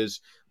 whatever it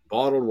is,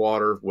 bottled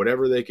water,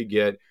 whatever they could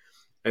get.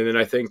 And then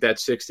I think that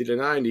 60 to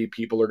 90,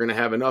 people are going to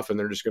have enough, and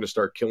they're just going to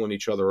start killing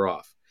each other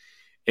off.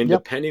 And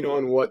depending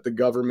on what the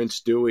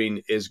government's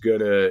doing is going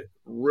to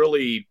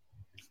really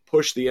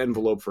push the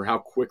envelope for how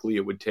quickly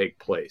it would take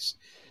place.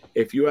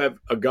 If you have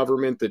a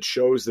government that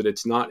shows that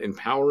it's not in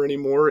power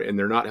anymore and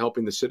they're not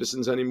helping the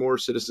citizens anymore,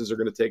 citizens are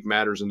going to take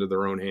matters into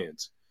their own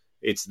hands.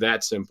 It's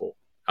that simple.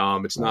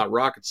 It's not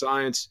rocket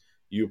science.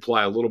 You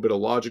apply a little bit of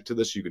logic to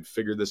this, you could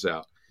figure this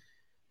out.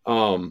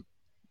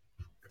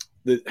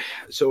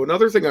 So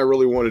another thing I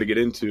really wanted to get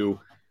into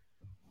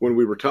when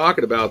we were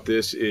talking about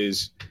this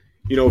is,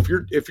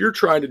 if you're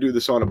trying to do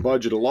this on a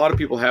budget, a lot of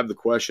people have the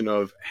question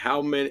of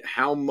how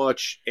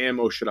much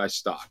ammo should I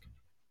stock,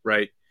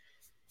 right?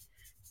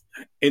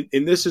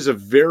 And this is a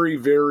very,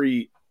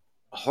 very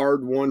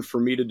hard one for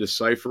me to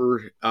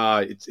decipher.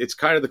 It's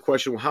kind of the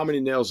question, well, how many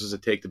nails does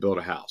it take to build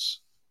a house,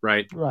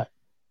 right? Right.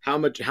 How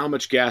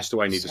much gas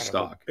do I need to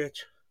stock? Bitch.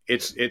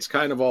 It's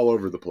kind of all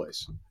over the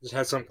place. Just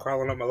had something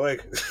crawling up my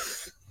leg.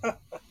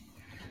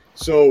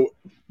 So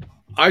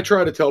I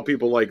try to tell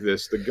people like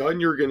this: the gun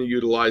you're going to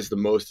utilize the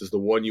most is the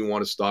one you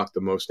want to stock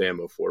the most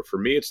ammo for. For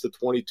me, it's the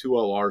 22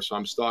 LR, so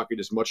I'm stocking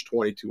as much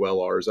 22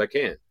 LR as I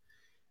can,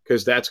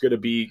 because that's going to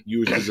be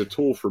used as a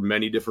tool for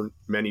many different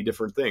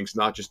things,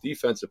 not just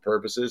defensive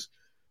purposes,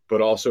 but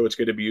also it's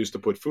going to be used to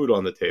put food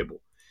on the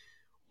table.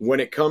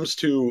 When it comes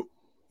to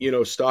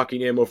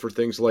stocking ammo for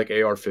things like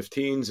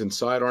AR-15s and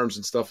sidearms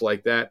and stuff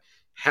like that,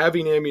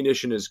 having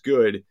ammunition is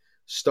good.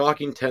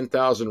 Stocking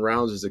 10,000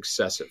 rounds is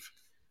excessive.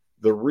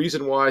 The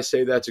reason why I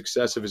say that's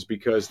excessive is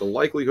because the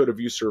likelihood of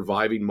you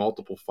surviving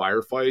multiple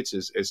firefights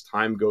as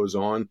time goes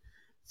on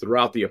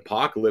throughout the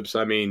apocalypse,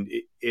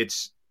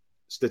 it's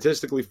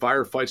statistically,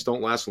 firefights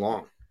don't last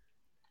long.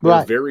 They're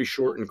Right. very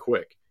short and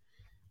quick.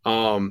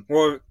 I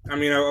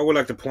would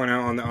like to point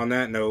out on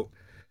that note,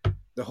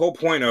 the whole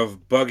point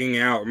of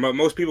bugging out,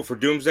 most people for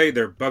Doomsday,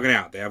 they're bugging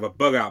out. They have a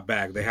bug out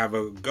bag. They have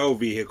a go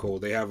vehicle.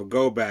 They have a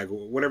go bag,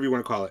 whatever you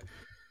want to call it.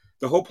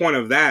 The whole point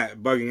of that,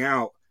 bugging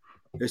out,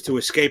 is to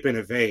escape and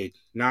evade,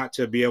 not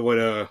to be able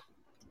to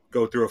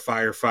go through a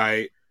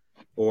firefight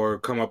or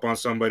come up on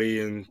somebody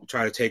and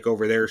try to take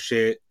over their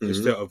shit. Mm-hmm.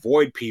 Just to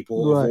avoid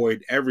people, right.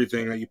 Avoid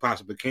everything that you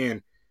possibly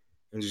can,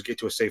 and just get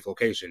to a safe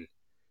location.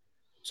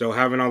 So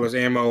having all this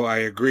ammo, I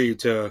agree,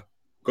 to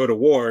go to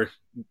war,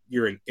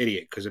 you're an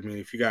idiot. Because,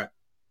 if you got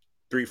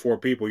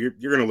 3-4 people, you're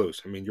going to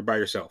lose. You're by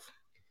yourself.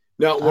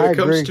 Now, when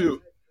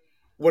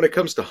it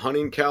comes to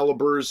hunting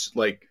calibers,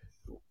 like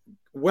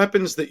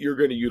weapons that you're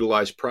going to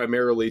utilize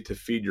primarily to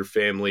feed your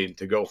family and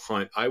to go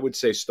hunt, I would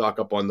say stock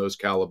up on those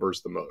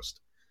calibers the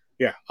most.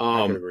 Yeah,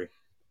 I can agree.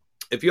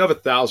 If you have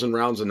 1,000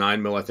 rounds of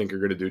 9mm, I think you're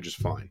going to do just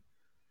fine.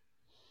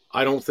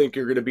 I don't think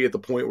you're going to be at the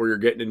point where you're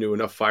getting into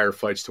enough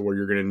firefights to where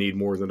you're going to need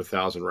more than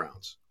 1,000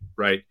 rounds,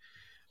 right?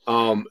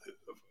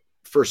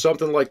 For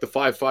something like the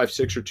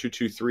 5.56 or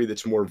 2.23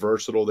 that's more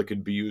versatile, that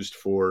could be used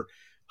for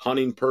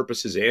hunting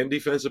purposes and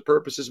defensive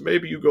purposes,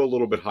 maybe you go a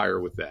little bit higher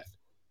with that,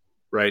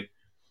 right?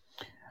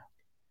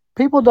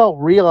 People don't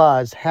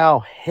realize how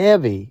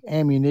heavy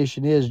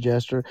ammunition is,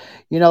 Jester.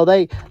 They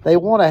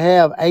want to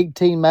have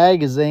 18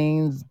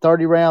 magazines,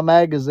 30-round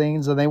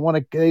magazines, and they want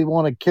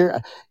to carry.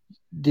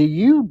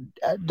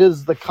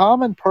 does the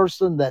common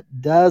person that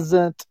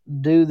doesn't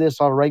do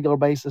this on a regular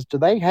basis, do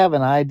they have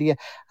an idea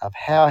of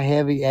how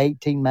heavy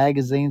 18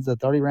 magazines of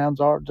 30 rounds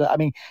are? I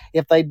mean,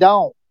 if they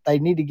don't, they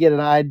need to get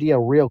an idea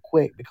real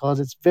quick because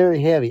it's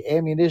very heavy.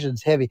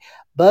 Ammunition's heavy.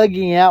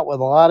 Bugging out with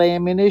a lot of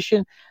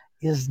ammunition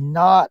is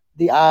not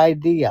the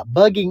idea.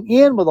 Bugging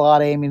in with a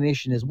lot of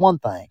ammunition is one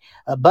thing.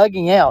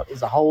 Bugging out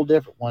is a whole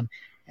different one.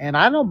 And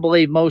I don't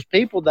believe most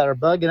people that are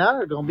bugging out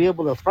are going to be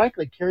able to,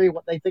 frankly, carry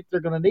what they think they're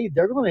going to need.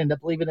 They're going to end up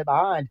leaving it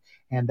behind.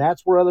 And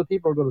that's where other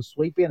people are going to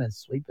sweep in and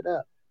sweep it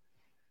up.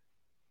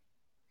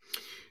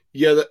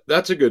 Yeah,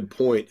 that's a good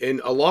point.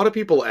 And a lot of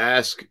people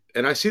ask,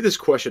 and I see this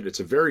question, it's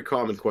a very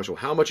common question.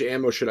 How much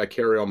ammo should I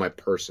carry on my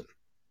person?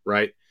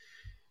 Right?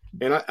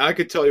 And I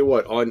could tell you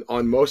what,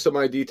 on most of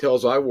my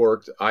details I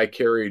worked, I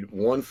carried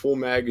one full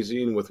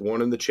magazine with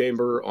one in the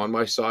chamber on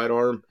my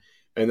sidearm,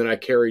 and then I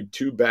carried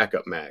 2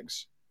 backup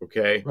mags.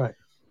 Okay. Right.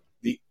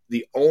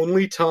 The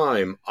only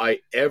time I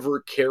ever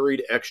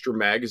carried extra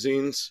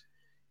magazines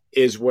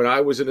is when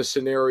I was in a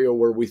scenario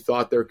where we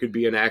thought there could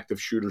be an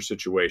active shooter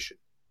situation.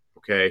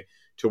 Okay.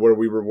 To where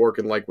we were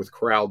working like with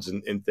crowds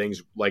and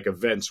things like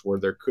events where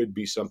there could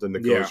be something that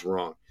goes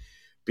wrong.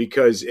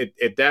 Because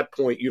at that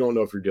point, you don't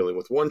know if you're dealing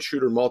with one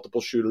shooter, multiple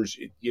shooters,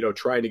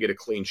 trying to get a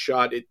clean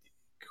shot.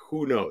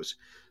 Who knows?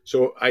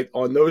 So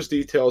on those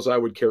details, I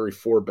would carry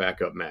 4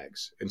 backup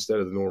mags instead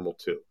of the normal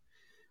 2.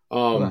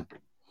 Right.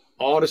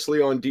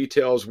 Honestly, on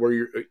details where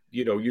you're,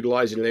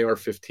 utilizing an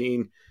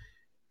AR-15,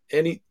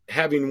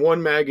 having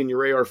 1 mag in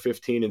your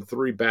AR-15 and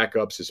 3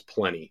 backups is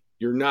plenty.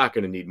 You're not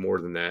going to need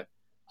more than that.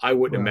 I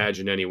wouldn't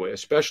imagine anyway,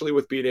 especially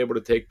with being able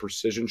to take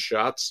precision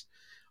shots.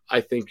 I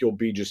think you'll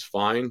be just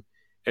fine.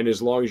 And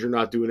as long as you're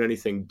not doing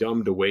anything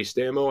dumb to waste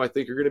ammo, I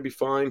think you're going to be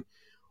fine.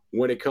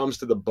 When it comes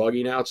to the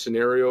bugging out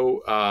scenario,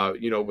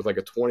 with like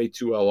a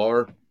 22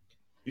 LR,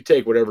 you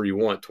take whatever you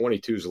want.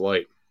 22 is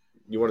light.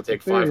 You want to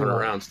take 500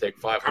 rounds, take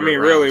 500 I mean,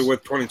 rounds. really,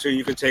 with 22,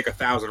 you could take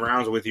 1,000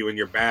 rounds with you in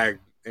your bag,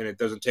 and it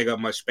doesn't take up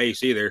much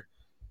space either.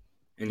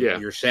 And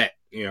you're set,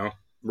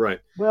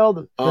 Right. Well,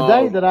 the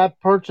day that I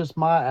purchased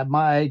my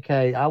AK,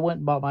 I went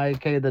and bought my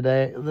AK the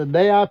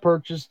day I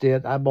purchased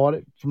it. I bought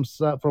it from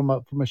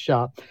a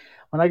shop.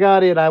 When I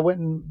got it,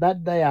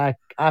 that day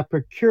I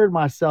procured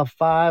myself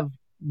 5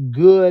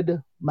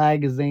 good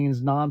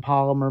magazines,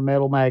 non-polymer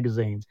metal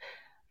magazines.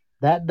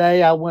 That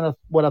day I went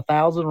with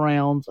 1,000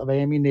 rounds of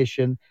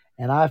ammunition,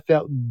 and I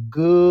felt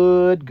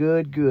good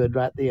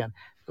right then.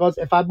 Because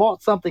if I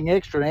bought something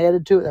extra and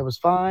added to it, that was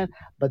fine.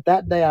 But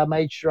that day I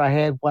made sure I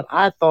had what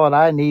I thought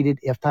I needed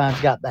if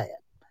times got bad.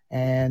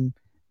 And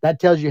that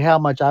tells you how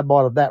much I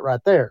bought of that right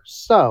there.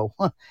 So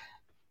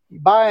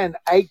buying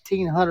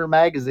 1,800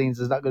 magazines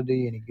is not going to do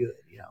you any good,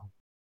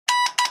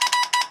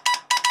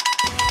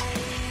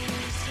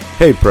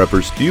 Hey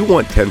preppers, do you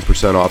want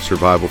 10% off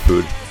survival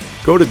food?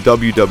 Go to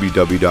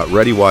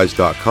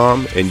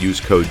www.readywise.com and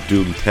use code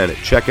DOOM10 at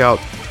checkout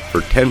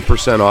for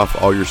 10% off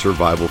all your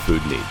survival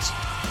food needs.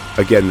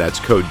 Again,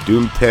 that's code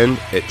DOOM10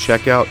 at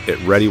checkout at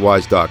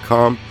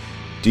readywise.com,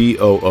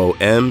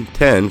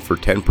 DOOM10 for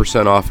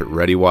 10% off at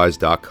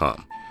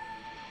readywise.com.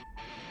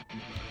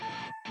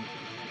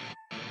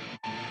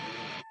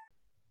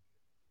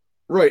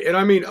 Right, and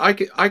I mean, I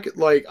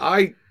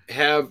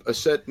have a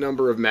set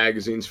number of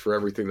magazines for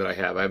everything that I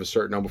have. I have a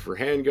certain number for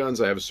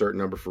handguns. I have a certain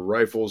number for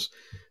rifles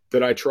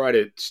that I try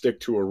to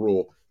stick to a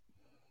rule.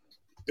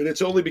 And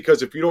it's only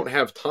because if you don't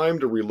have time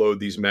to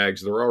reload these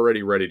mags, they're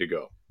already ready to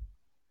go.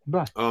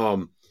 Right.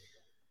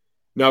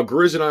 Now,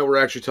 Grizz and I were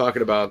actually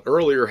talking about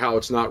earlier how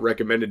it's not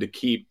recommended to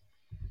keep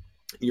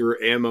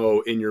your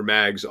ammo in your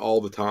mags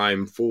all the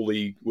time,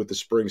 fully with the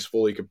springs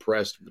fully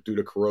compressed due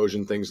to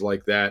corrosion, things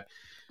like that.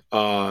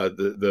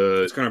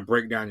 It's going to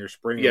break down your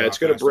spring. Yeah, it's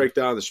going to break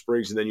down the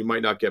springs, and then you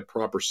might not get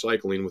proper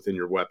cycling within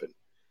your weapon.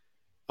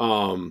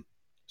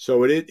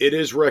 So it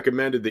is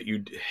recommended that you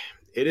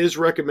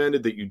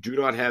do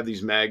not have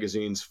these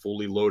magazines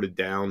fully loaded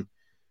down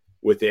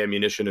with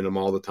ammunition in them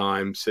all the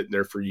time, sitting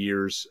there for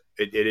years.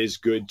 It is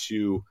good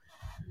to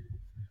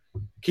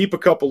keep a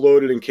couple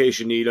loaded in case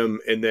you need them,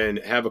 and then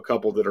have a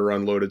couple that are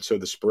unloaded so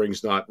the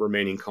spring's not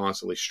remaining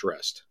constantly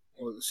stressed.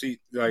 Well, see,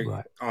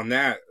 on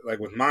that, like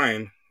with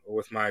mine,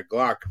 with my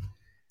Glock,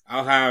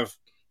 I'll have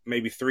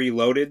maybe 3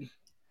 loaded,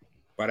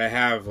 but I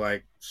have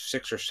like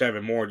 6 or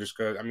 7 more just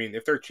because, I mean,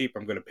 if they're cheap,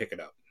 I'm going to pick it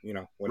up,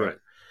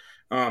 whatever.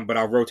 Right. But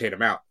I'll rotate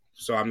them out.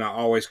 So I'm not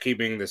always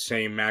keeping the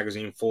same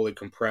magazine fully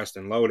compressed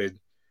and loaded.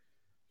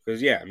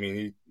 Because, I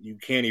mean, you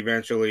can't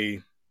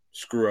eventually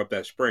screw up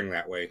that spring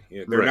that way.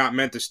 They're not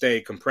meant to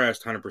stay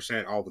compressed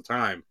 100% all the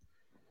time.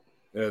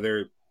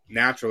 They're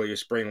naturally, your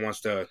spring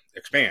wants to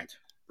expand.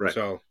 Right.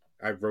 So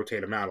I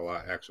rotate them out a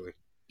lot, actually.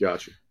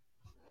 Gotcha.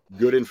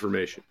 Good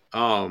information.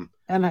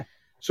 And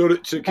so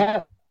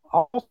to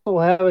also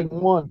having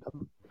one.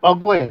 Oh,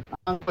 go ahead.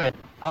 I'm going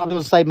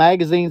to say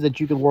magazines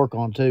that you can work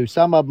on too.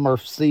 Some of them are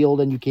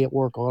sealed and you can't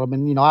work on them.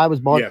 And I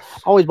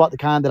always bought the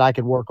kind that I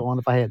could work on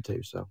if I had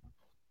to. So.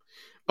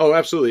 Oh,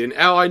 absolutely. And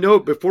Al, I know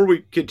before we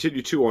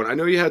continue I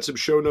know you had some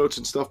show notes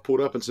and stuff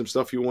pulled up and some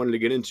stuff you wanted to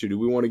get into. Do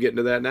we want to get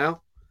into that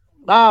now?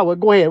 Well,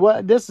 go ahead.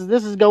 Well, this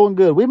is going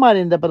good. We might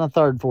end up in a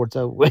third before it's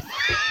over with.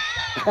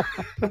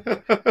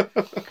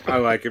 I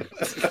like it.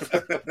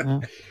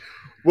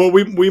 Well,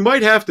 we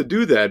might have to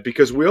do that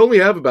because we only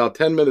have about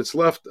 10 minutes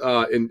left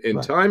in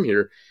Right. time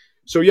here.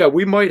 So yeah,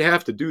 we might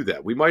have to do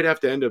that. We might have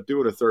to end up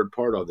doing a third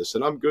part on this,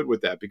 and I'm good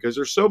with that because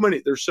there's so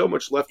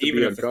much left to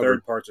Even be if the uncovered.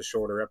 third part's a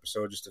shorter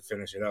episode, just to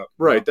finish it up.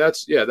 Right.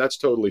 That's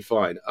totally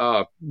fine.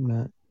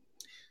 Right.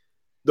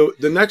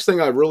 The next thing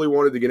I really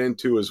wanted to get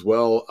into as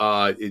well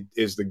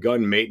is the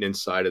gun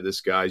maintenance side of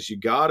this, guys. You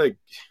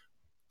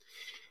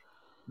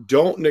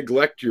don't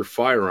neglect your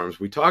firearms.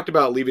 We talked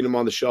about leaving them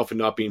on the shelf and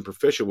not being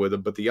proficient with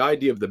them, but the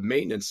idea of the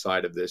maintenance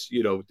side of this,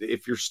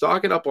 if you're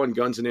stocking up on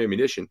guns and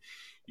ammunition,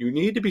 you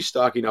need to be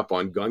stocking up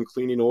on gun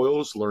cleaning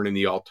oils, learning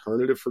the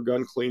alternative for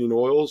gun cleaning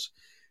oils,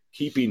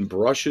 keeping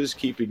brushes,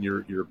 keeping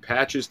your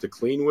patches to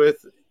clean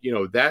with.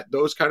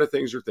 Those kind of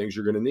things are things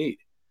you're going to need.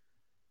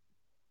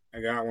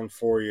 I got one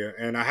for you,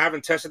 and I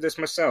haven't tested this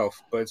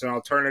myself, but it's an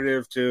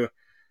alternative to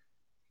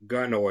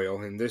gun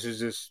oil, and this is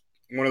just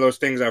one of those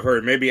things I've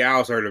heard. Maybe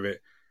Al's heard of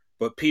it,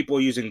 but people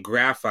using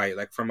graphite,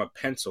 like from a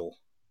pencil,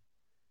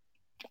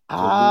 to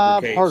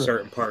lubricate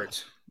certain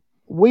parts.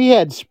 We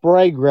had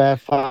spray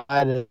graphite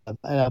at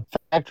a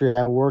factory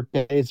I worked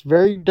at. It's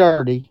very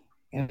dirty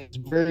and it's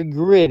very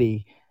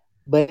gritty,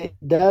 but it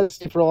does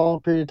stay for a long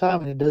period of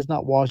time and it does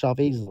not wash off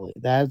easily.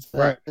 That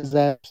is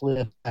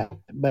absolutely a fact.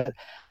 But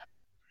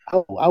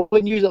I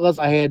wouldn't use it unless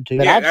I had to.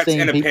 But Yeah, I've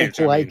seen people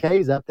pull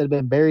AKs up that have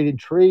been buried in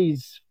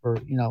trees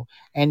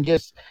and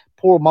just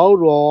pour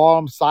motor oil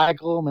on them,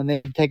 cycle them, and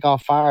then take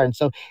off fire. And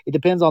so it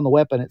depends on the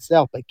weapon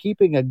itself. But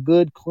keeping a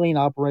good, clean,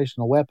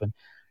 operational weapon,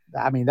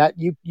 I mean, that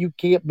you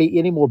can't be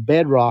any more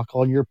bedrock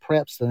on your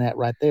preps than that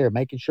right there.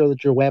 Making sure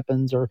that your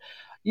weapons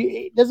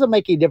it doesn't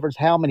make any difference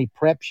how many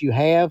preps you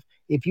have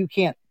if you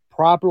can't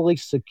properly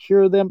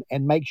secure them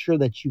and make sure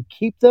that you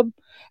keep them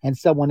and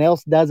someone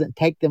else doesn't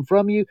take them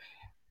from you.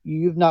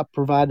 You've not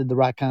provided the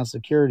right kind of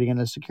security, and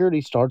the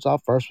security starts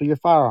off first with your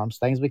firearms,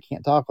 things we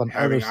can't talk on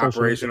having other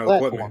operational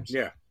equipment.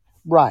 Yeah,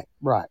 right.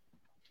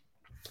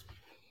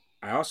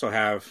 I also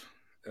have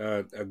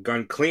a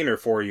gun cleaner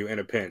for you in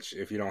a pinch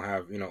if you don't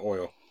have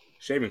oil.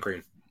 Shaving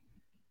cream.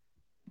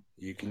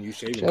 You can use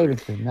shaving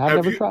cream. I've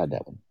never tried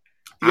that one.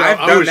 Yeah,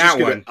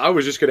 I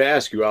was just gonna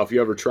ask you, Al, if you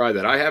ever tried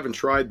that. I haven't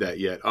tried that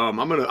yet. I'm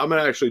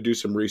gonna actually do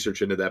some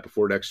research into that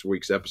before next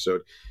week's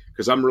episode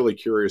because I'm really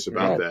curious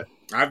about that.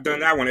 I've done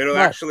that one. It'll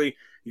actually,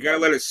 you gotta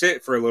let it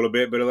sit for a little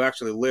bit, but it'll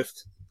actually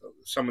lift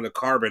some of the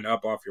carbon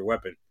up off your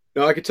weapon.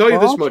 Now I can tell you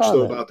this much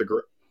though about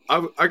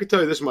I can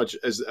tell you this much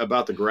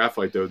about the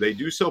graphite though. They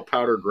do sell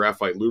powdered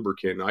graphite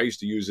lubricant. I used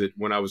to use it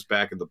when I was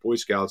back in the Boy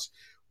Scouts.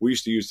 We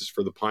used to use this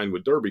for the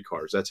Pinewood Derby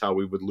cars. That's how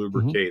we would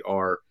lubricate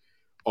our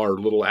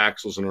little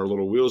axles and our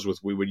little wheels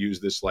with. We would use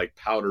this like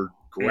powdered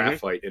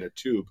graphite in a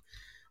tube.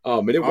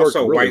 And it worked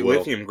really white well.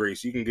 lithium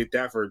grease. You can get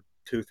that for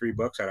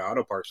 $2-3 at an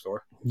auto parts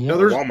store. Yeah,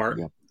 Walmart.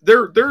 Yeah.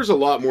 There's a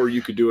lot more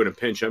you could do in a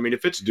pinch. I mean,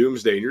 if it's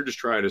doomsday and you're just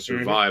trying to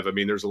survive, I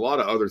mean, there's a lot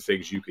of other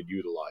things you could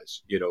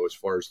utilize, as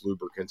far as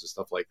lubricants and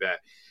stuff like that.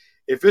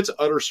 If it's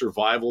utter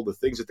survival, the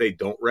things that they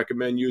don't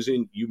recommend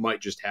using, you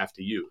might just have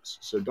to use.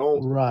 So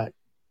don't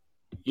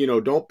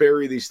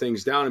bury these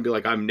things down and be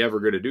like, I'm never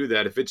going to do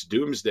that. If it's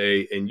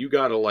doomsday and you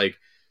got to like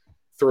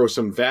throw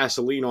some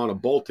Vaseline on a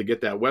bolt to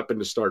get that weapon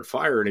to start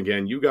firing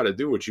again, you got to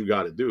do what you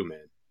got to do, man.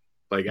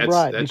 Like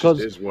that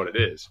just is what it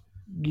is.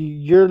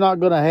 You're not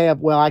going to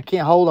have, I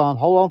can't hold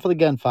on for the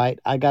gunfight.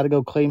 I got to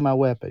go clean my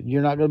weapon.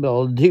 You're not going to be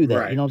able to do that.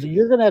 Right. So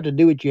you're going to have to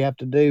do what you have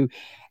to do.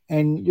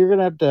 And you're going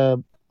to have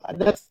to,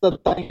 that's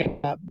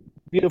the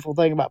beautiful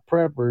thing about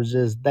preppers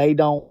is they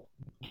don't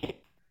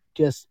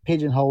just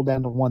pigeonhole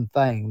down to one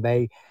thing.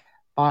 They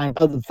find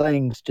other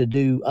things to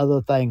do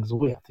other things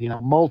with,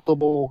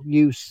 multiple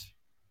use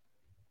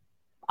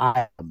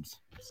items.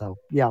 So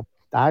yeah,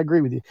 I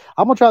agree with you.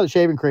 I'm gonna try the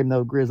shaving cream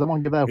though, Grizz. I'm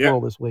gonna give that a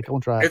whirl this week. I'm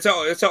gonna try it.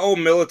 It's an old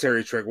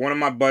military trick. One of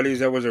my buddies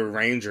that was a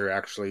ranger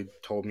actually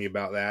told me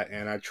about that,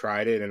 and I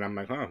tried it, and I'm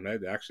like,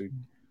 that actually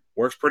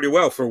works pretty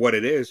well for what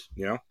it is,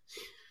 Yeah.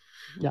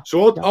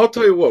 So I'll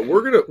tell you what,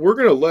 we're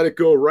gonna let it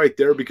go right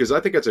there because I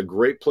think that's a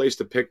great place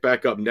to pick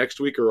back up next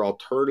week are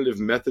alternative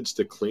methods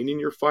to cleaning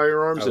your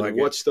firearms and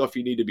what stuff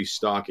you need to be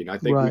stocking. I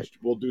think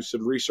we'll do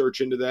some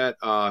research into that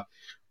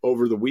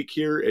over the week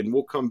here, and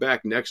we'll come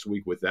back next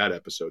week with that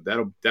episode.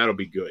 That'll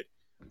be good.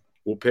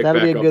 We'll pick back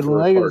up for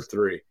part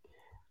 3.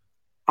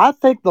 I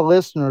think the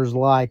listeners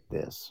like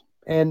this,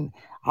 and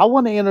I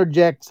want to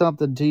interject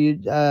something to you,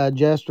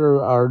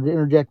 Jester, or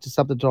interject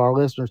something to our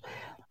listeners.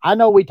 I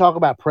know we talk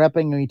about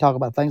prepping and we talk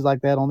about things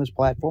like that on this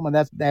platform, and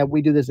that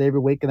we do this every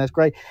week, and that's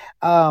great.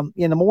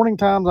 In the morning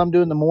times, I'm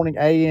doing the morning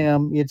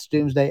AM. It's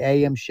Doomsday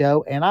AM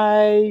show, and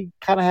I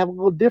kind of have a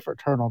little different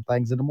turn on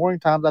things. In the morning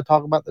times, I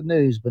talk about the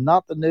news, but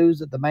not the news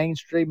that the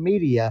mainstream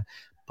media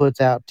puts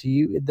out to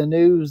you. The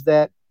news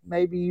that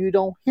maybe you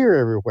don't hear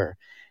everywhere.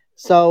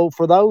 So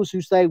for those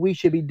who say we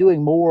should be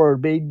doing more or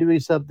be doing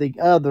something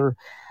other,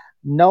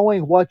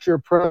 knowing what you're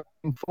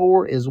prepping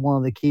for is one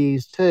of the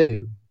keys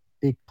too.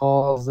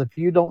 because if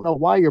you don't know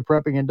why you're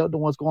prepping and don't know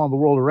what's going on in the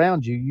world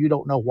around you, you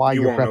don't know why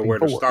You you're won't know prepping where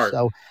to for. start.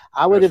 So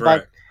I would That's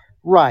invite,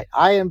 right.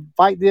 I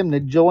invite them to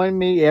join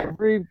me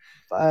every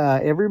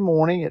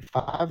morning at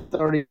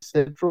 5:30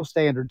 Central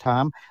Standard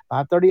Time,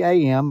 5:30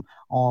 a.m.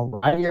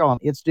 right here on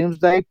It's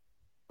Doomsday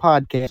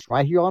Podcast,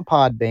 right here on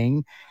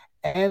Podbean,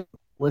 and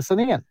listen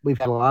in. We've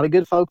had a lot of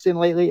good folks in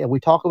lately, and we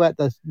talk about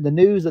the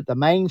news that the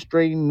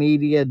mainstream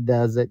media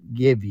doesn't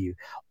give you,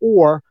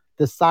 or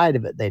the side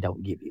of it they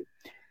don't give you.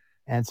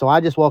 And so I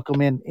just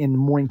welcome in the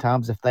morning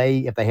times if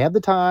they have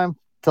the time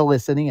to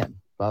listen in,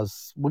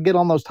 because we'll get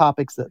on those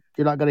topics that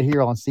you're not going to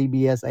hear on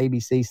CBS,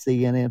 ABC,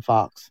 CNN,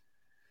 Fox.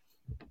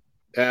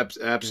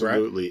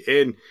 Absolutely. Right.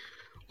 And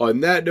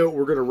on that note,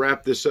 we're going to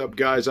wrap this up,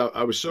 guys.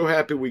 I was so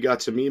happy we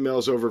got some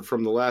emails over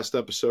from the last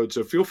episode.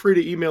 So feel free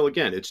to email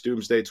again. It's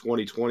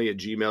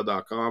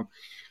doomsday2020@gmail.com.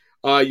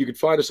 You can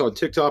find us on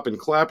TikTok and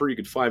Clapper. You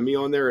can find me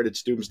on there at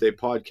It's Doomsday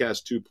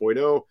Podcast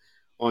 2.0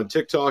 on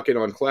TikTok, and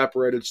on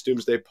Clapper at It's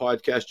Doomsday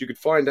Podcast. You can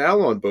find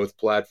Al on both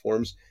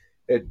platforms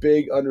at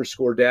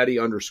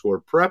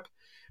big_daddy_prep.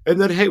 And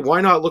then, hey,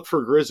 why not look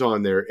for Grizz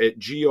on there at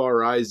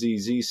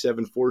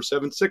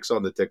GRIZZ7476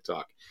 on the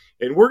TikTok.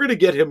 And we're going to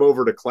get him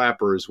over to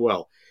Clapper as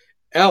well.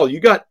 Al,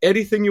 you got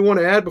anything you want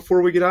to add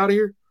before we get out of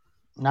here?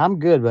 I'm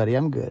good, buddy.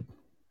 I'm good.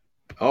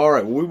 All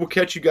right. Well, we will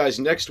catch you guys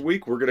next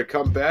week. We're going to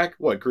come back.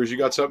 What, Grizz, you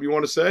got something you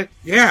want to say?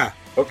 Yeah.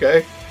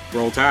 Okay.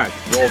 Roll Tide.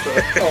 Roll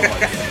Tide. Oh, my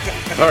God.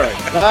 All right.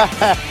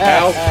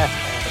 Al.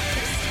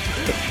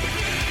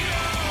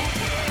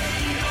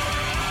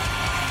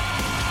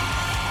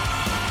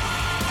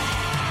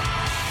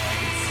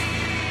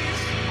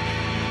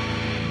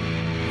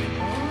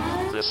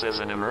 This is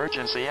an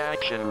emergency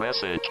action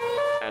message.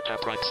 At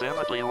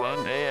approximately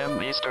 1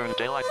 a.m. Eastern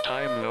Daylight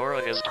Time,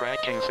 NORAD is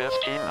tracking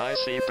 15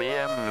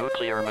 ICBM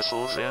nuclear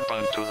missiles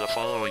inbound to the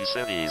following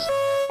cities: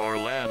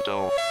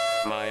 Orlando,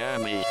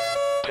 Miami,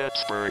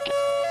 Pittsburgh,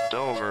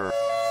 Dover,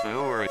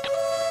 Newark,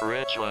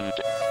 Richland,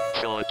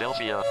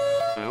 Philadelphia,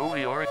 New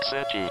York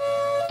City,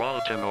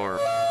 Baltimore,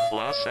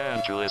 Los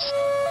Angeles,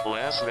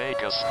 Las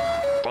Vegas,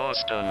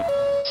 Boston,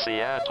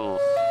 Seattle,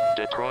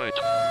 Detroit.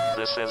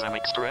 This is an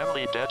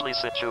extremely deadly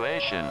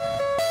situation.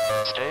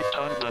 Stay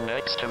tuned. The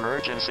next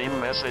emergency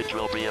message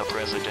will be a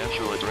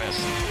presidential address.